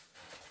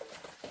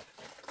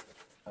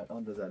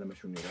الان ده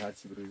زلمشون میره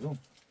هرچی بریزم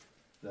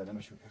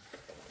زلمشون میره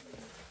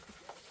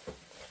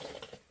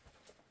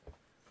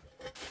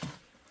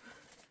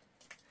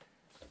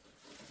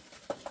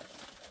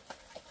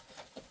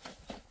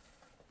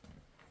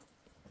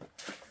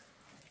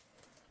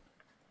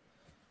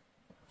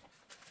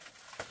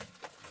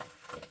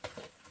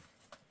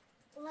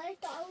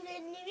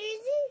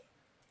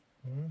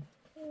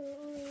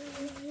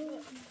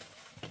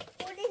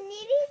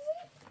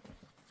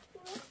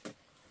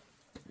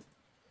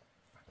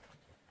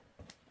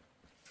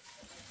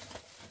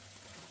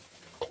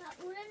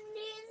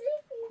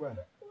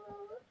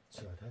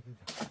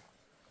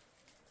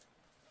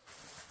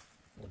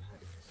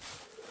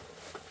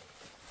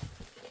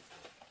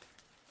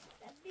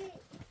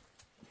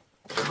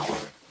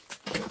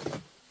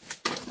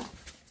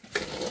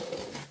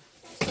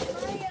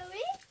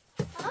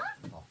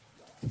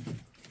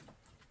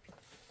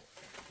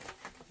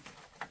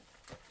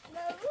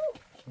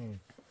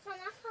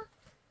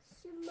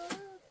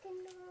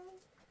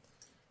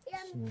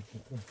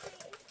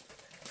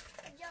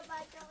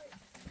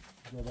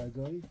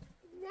جابجایی؟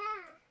 نه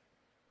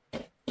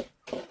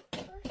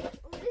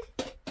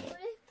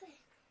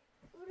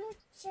اورو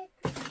چک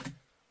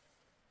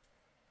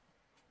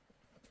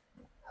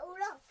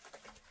اورو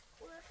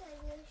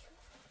خیلیشون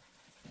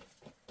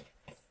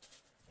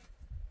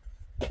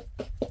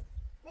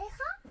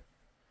بخواه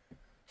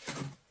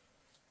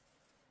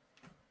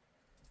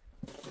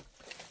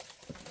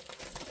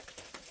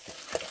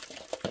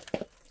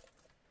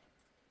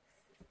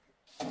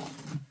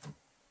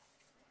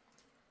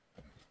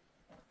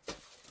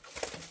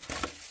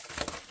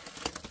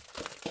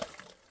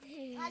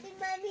Ali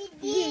mami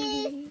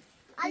dis.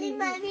 Ali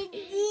mami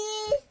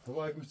dis.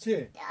 Vai gutse.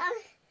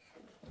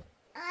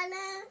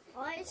 Ala.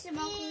 Ay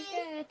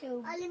semakute tu.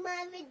 Ali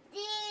mami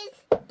dis.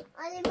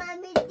 Ali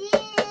mami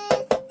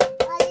dis.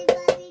 Ali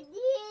mami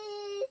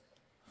dis.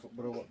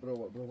 برو وقت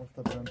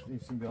برام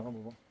نفسي بيها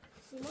بابا.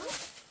 Simo?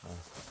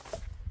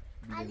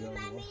 Ali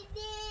mami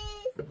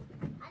dis.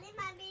 Ali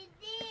mami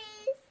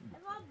dis.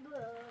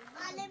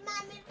 Ali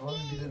mami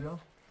dis.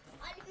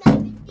 Ali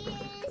mami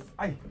dis.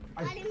 Ay.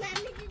 Ali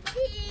mami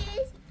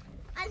dis.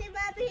 Ali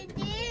mami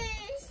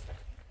dis.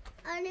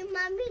 Ali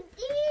mami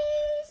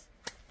dis.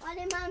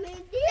 Ali mami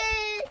dis.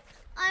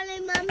 Ali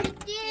mami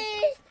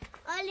dis.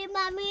 Ali mami dis. Ali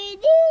mami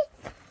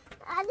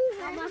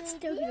Max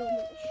still here on me.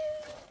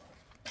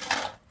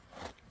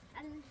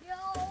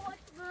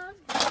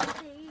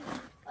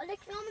 Olha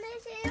que nome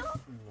desse eu.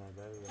 Não,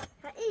 deve.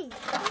 Aí.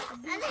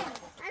 Ali.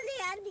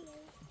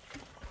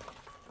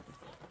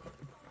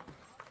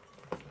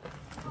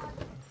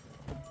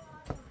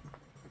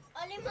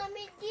 Ali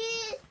mami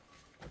dis.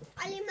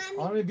 Ali mami.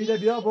 Anne bile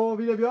bia baba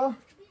bile bia.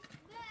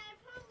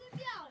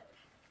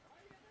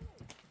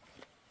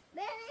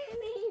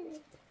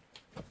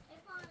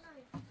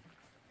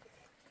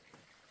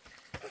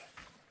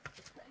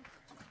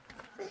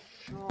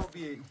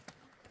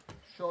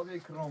 شابی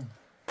کرم.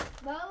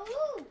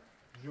 Baú.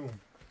 جون.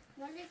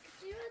 Olha que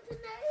tira do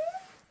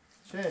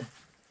چه؟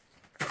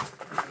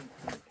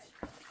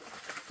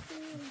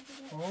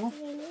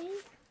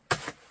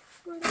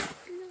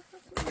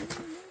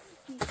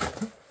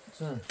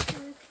 چه؟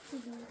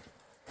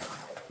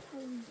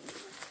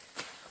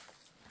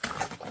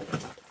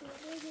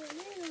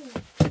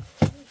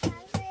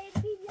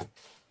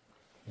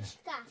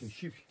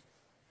 شیف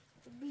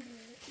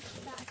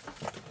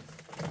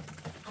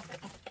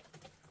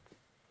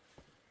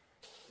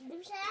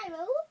نمشي على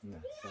هو؟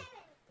 نه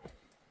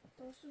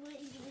توصل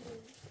اینجا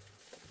بدون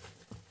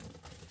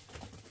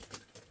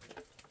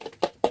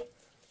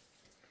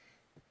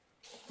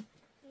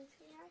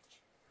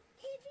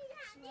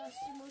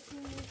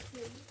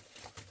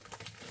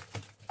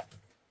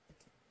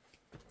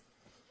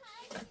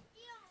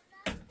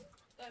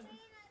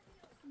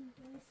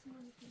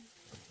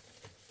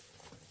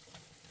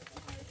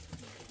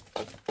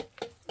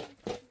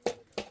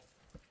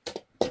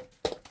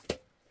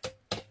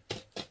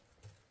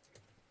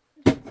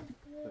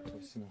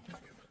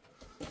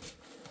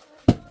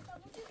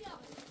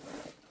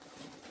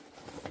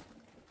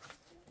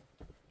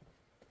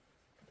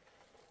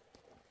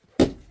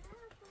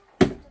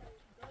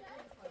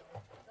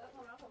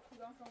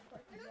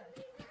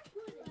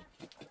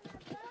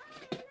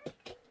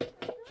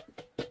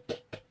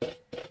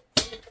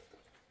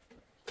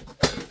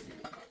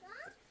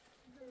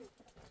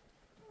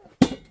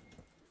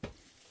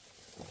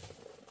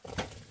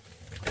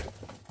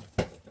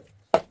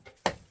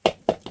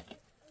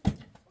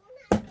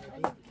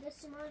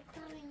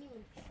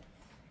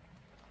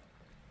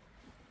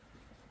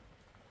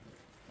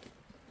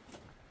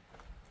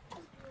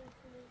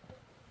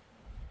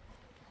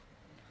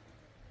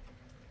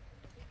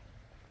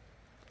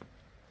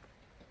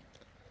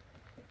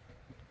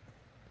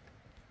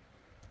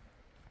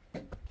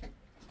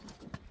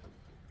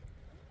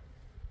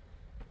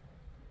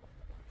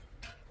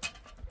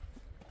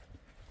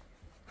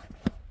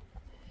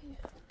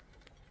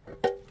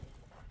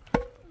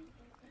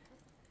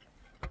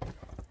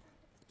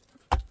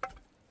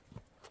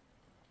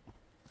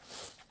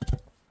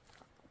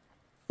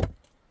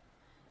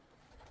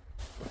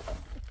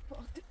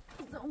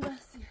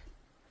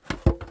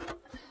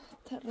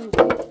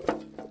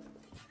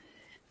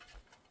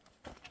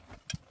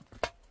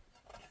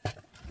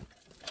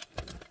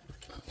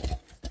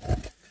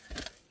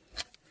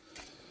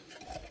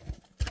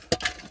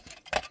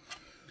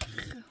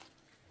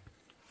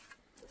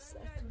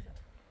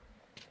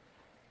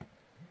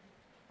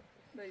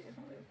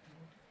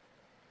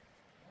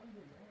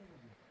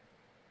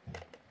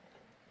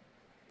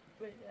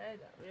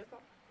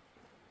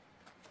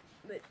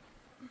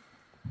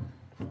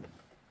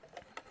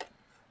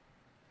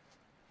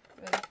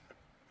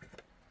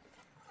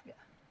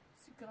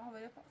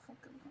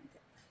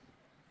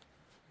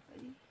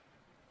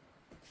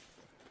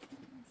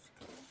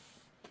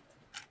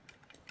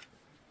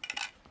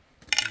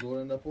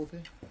دور in de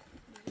poten?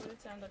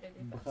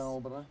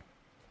 بخوام برا؟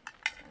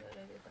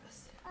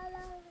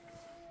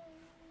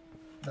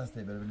 دست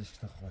بره بلیش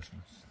که خوش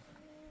نیست.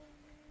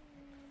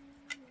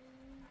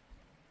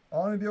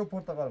 آرمی بیا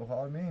پرتقال بخواه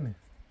آرمینه.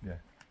 بیا.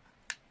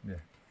 بیا.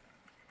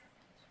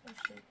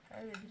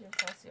 خیلی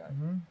بیشتر خاصی آرد.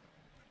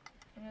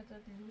 اینا تا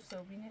دوست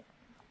و بینه.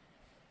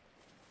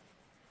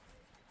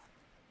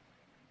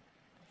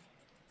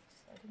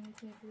 سعی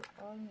میکنی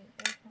که آرمی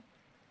افهم.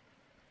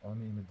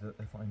 آرمی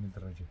افهم این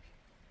درجه.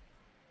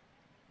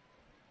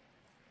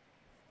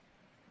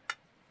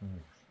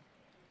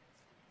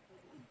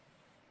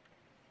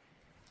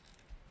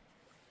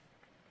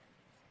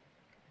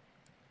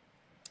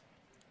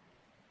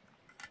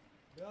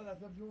 يلا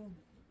ترجمون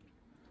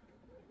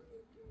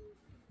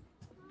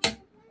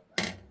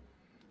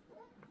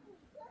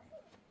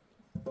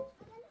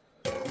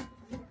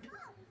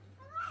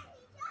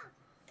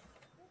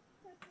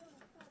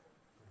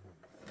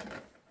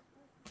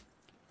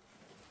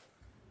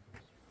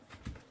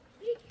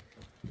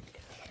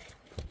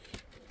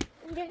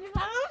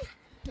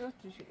Yok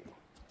düşüyor.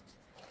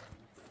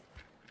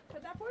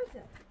 Kadar poisa.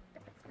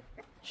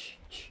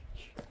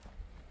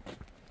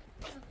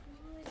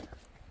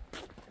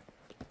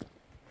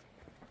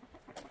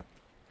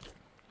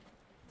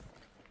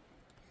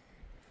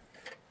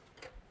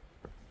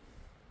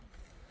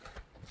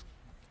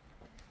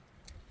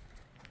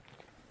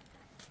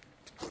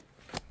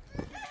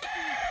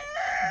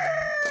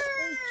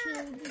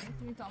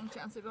 Tam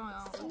chansı ben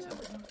ya.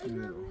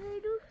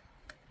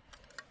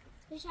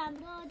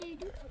 Dışarıda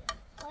odaydı.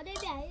 Orada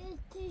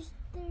bir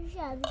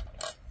dışarıda.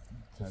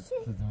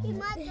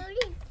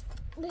 İmadori.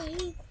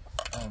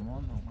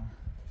 Aman aman.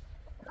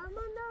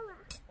 Aman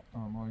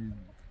aman. Aman.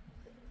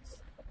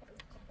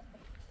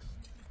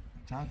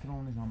 چند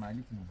ترون نظام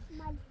علی کنم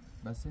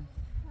بسه؟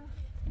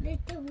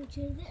 لطه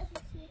بچرده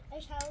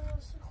اشاره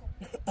راستی خوب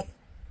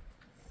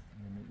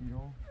یعنی ای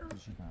رو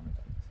بشی کامل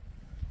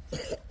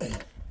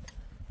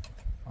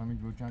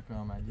آمید بود چند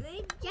کنم علی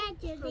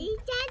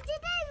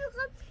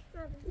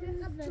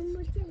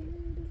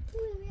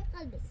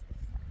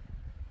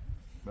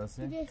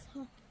بسه؟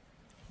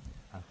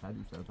 اخر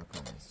دوست دارم تا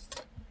کامل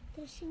است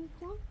تشین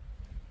کن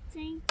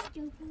زنگ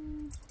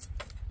جبو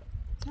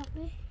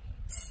چاقه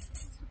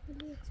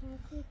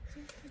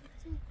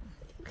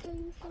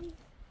خیلی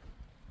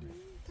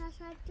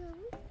تصدق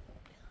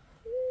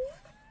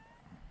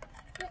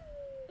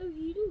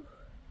أجيله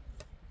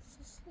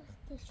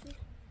سستشوف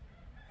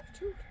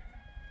شوف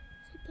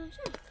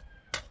سيباشا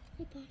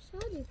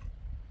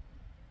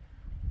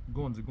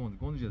گنز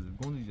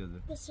جزر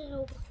بس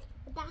هو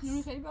دعس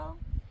نمی خیلی با؟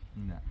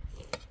 نه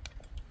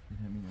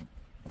همینم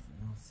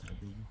ساده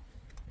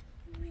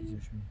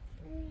چیزش می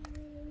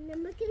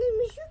لما كنا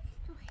نمشوا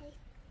صحيح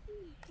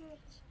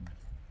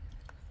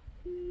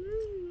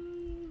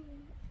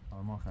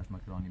آرمان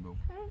خشمک رانی بو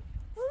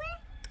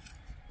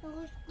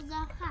خلاص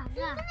قزاقها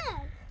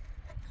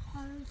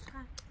خلاص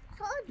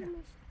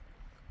خلاص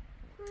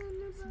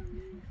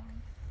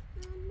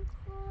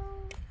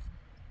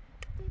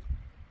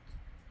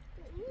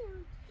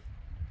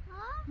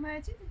ما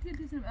چی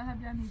تلتیسم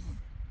اهم یعنیزم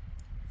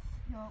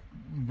یا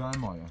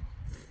گرم آیا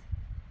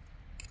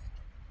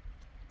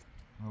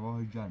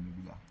هوا گرمی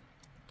بیله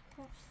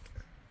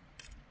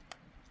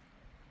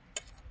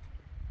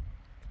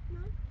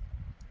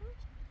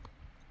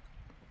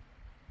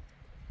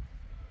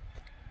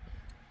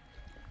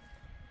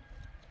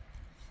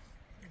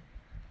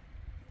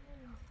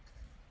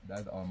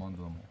درد آرمان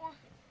دومو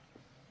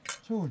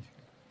چوج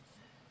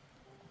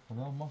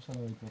خدا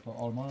ماشاءالله تا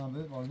آرمان هم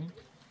بده آرمین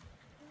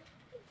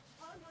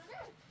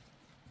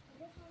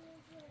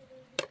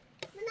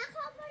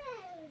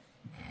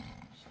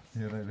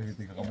یه رای بگید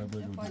که قمه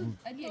باید بود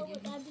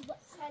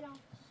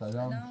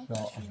سلام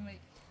شاء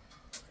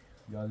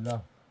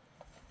یالا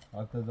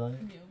حتی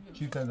داری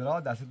چی تدرا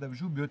دستت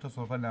بشو بیو تا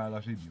صرفه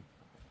نهداشتی بیو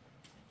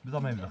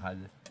بذار من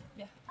بخرده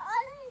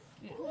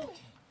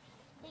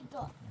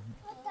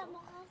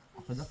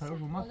خدا خراب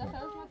رو مکن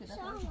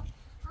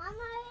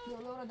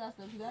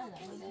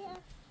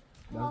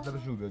دست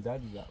بشو بیو در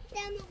دیگه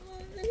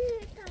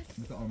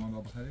مثل آرمان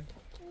را بخره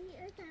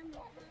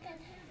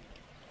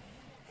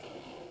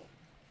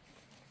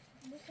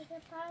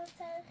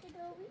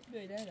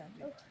بیایید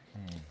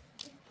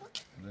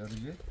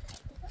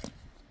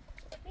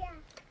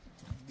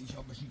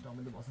بیشا بشید تا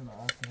من لباسه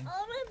نعرض کنم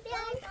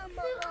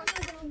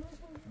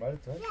بله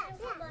تو؟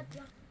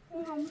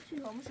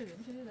 خاموشه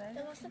میشه داره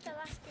لباسه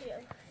تباس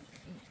بیاد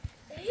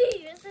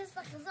بس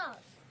استخزار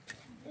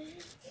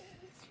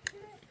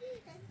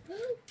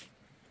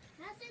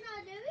حسن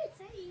آدمی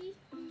سعی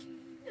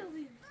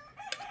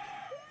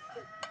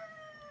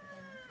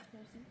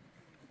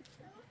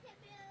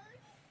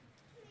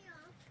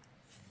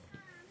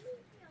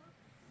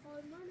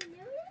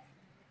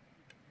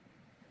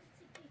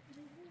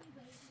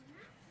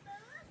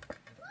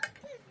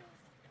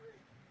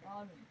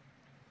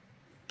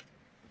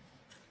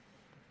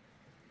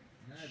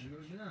نه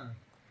جلوش نه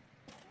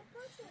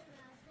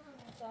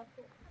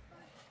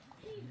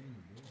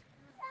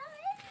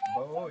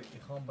بابای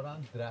میخوام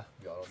برم درخت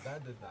بیارم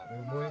دردت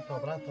نه موی تا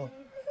برم تا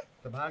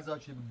به هر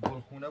زاچی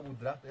گلخونه بود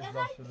درخت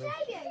اصلاح شده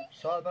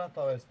شاید برم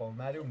تا اسپان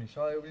معلوم نیست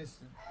شاید ببینید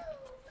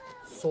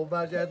صبح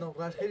برگردم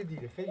نقاش خیلی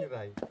دیره خیلی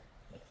رایی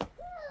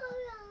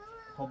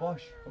خب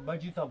باش خب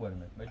بجی تا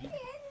برمه بجی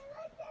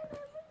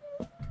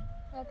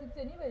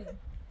تنی بریم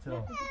چرا؟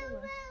 نه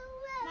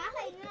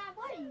خیلی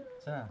نباریم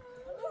چرا؟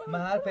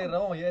 من هر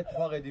پیرام یه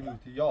اتفاق قدیمی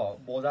بودی یا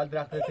بازل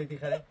درخت تیتی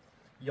خره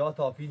یا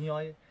تافی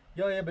نیایه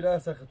یا یه بلا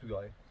سرخ توی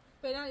آیه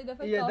فعلا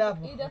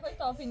این دفعه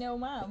تافی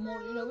نومه مور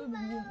اینو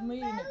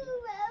میریم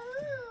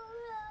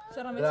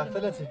چرا میتونیم درخت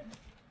لطی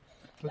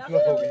بتو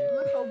خوبی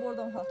من خوب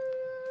بردم ها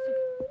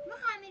ما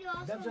خمیری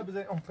واسه نمشه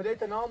بزنی اون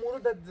فلیت نامورو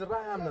در زره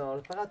هم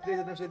نار فقط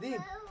فلیت نمشه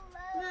دید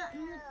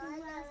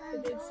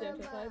دید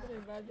سرفه های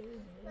بریم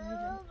برداریم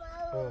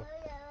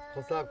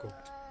خب سب کن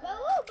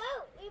بابا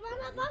ایمان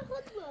اقل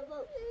خود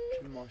بابا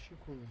ماشی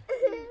کنی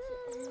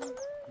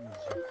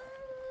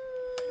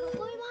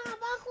بابا ایمان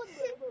اقل خود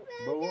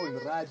بابا این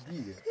رد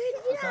دیگه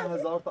اصلا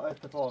هزار تا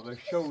اتفاقه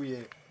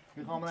شویه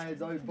میخوام من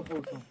هزاری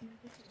بخورتم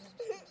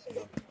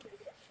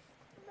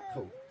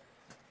خوب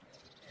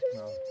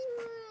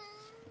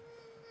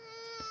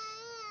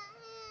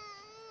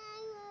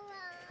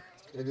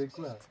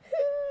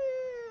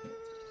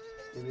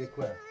ایوه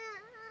کوه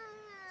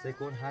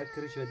سکن هر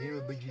کاری شدیم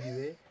رو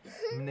بجیدیوه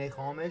نه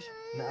خامش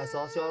نه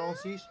اساس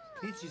یارانسیش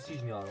هیچ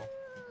چیزیش نیارم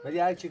ولی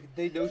هر چی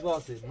که دوش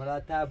واسه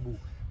مرتب بو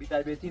بی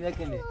تربیتی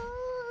نکنه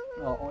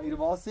این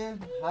واسه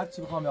هر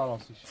چی بخوام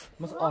یارانسیش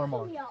مثل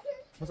آرمان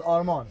سه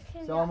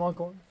آرمان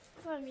کن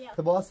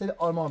تو واسه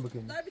آرمان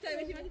بکنی دار بی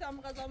تربیتی من که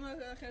تمام غذا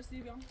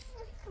خرسی بیام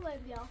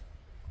بیا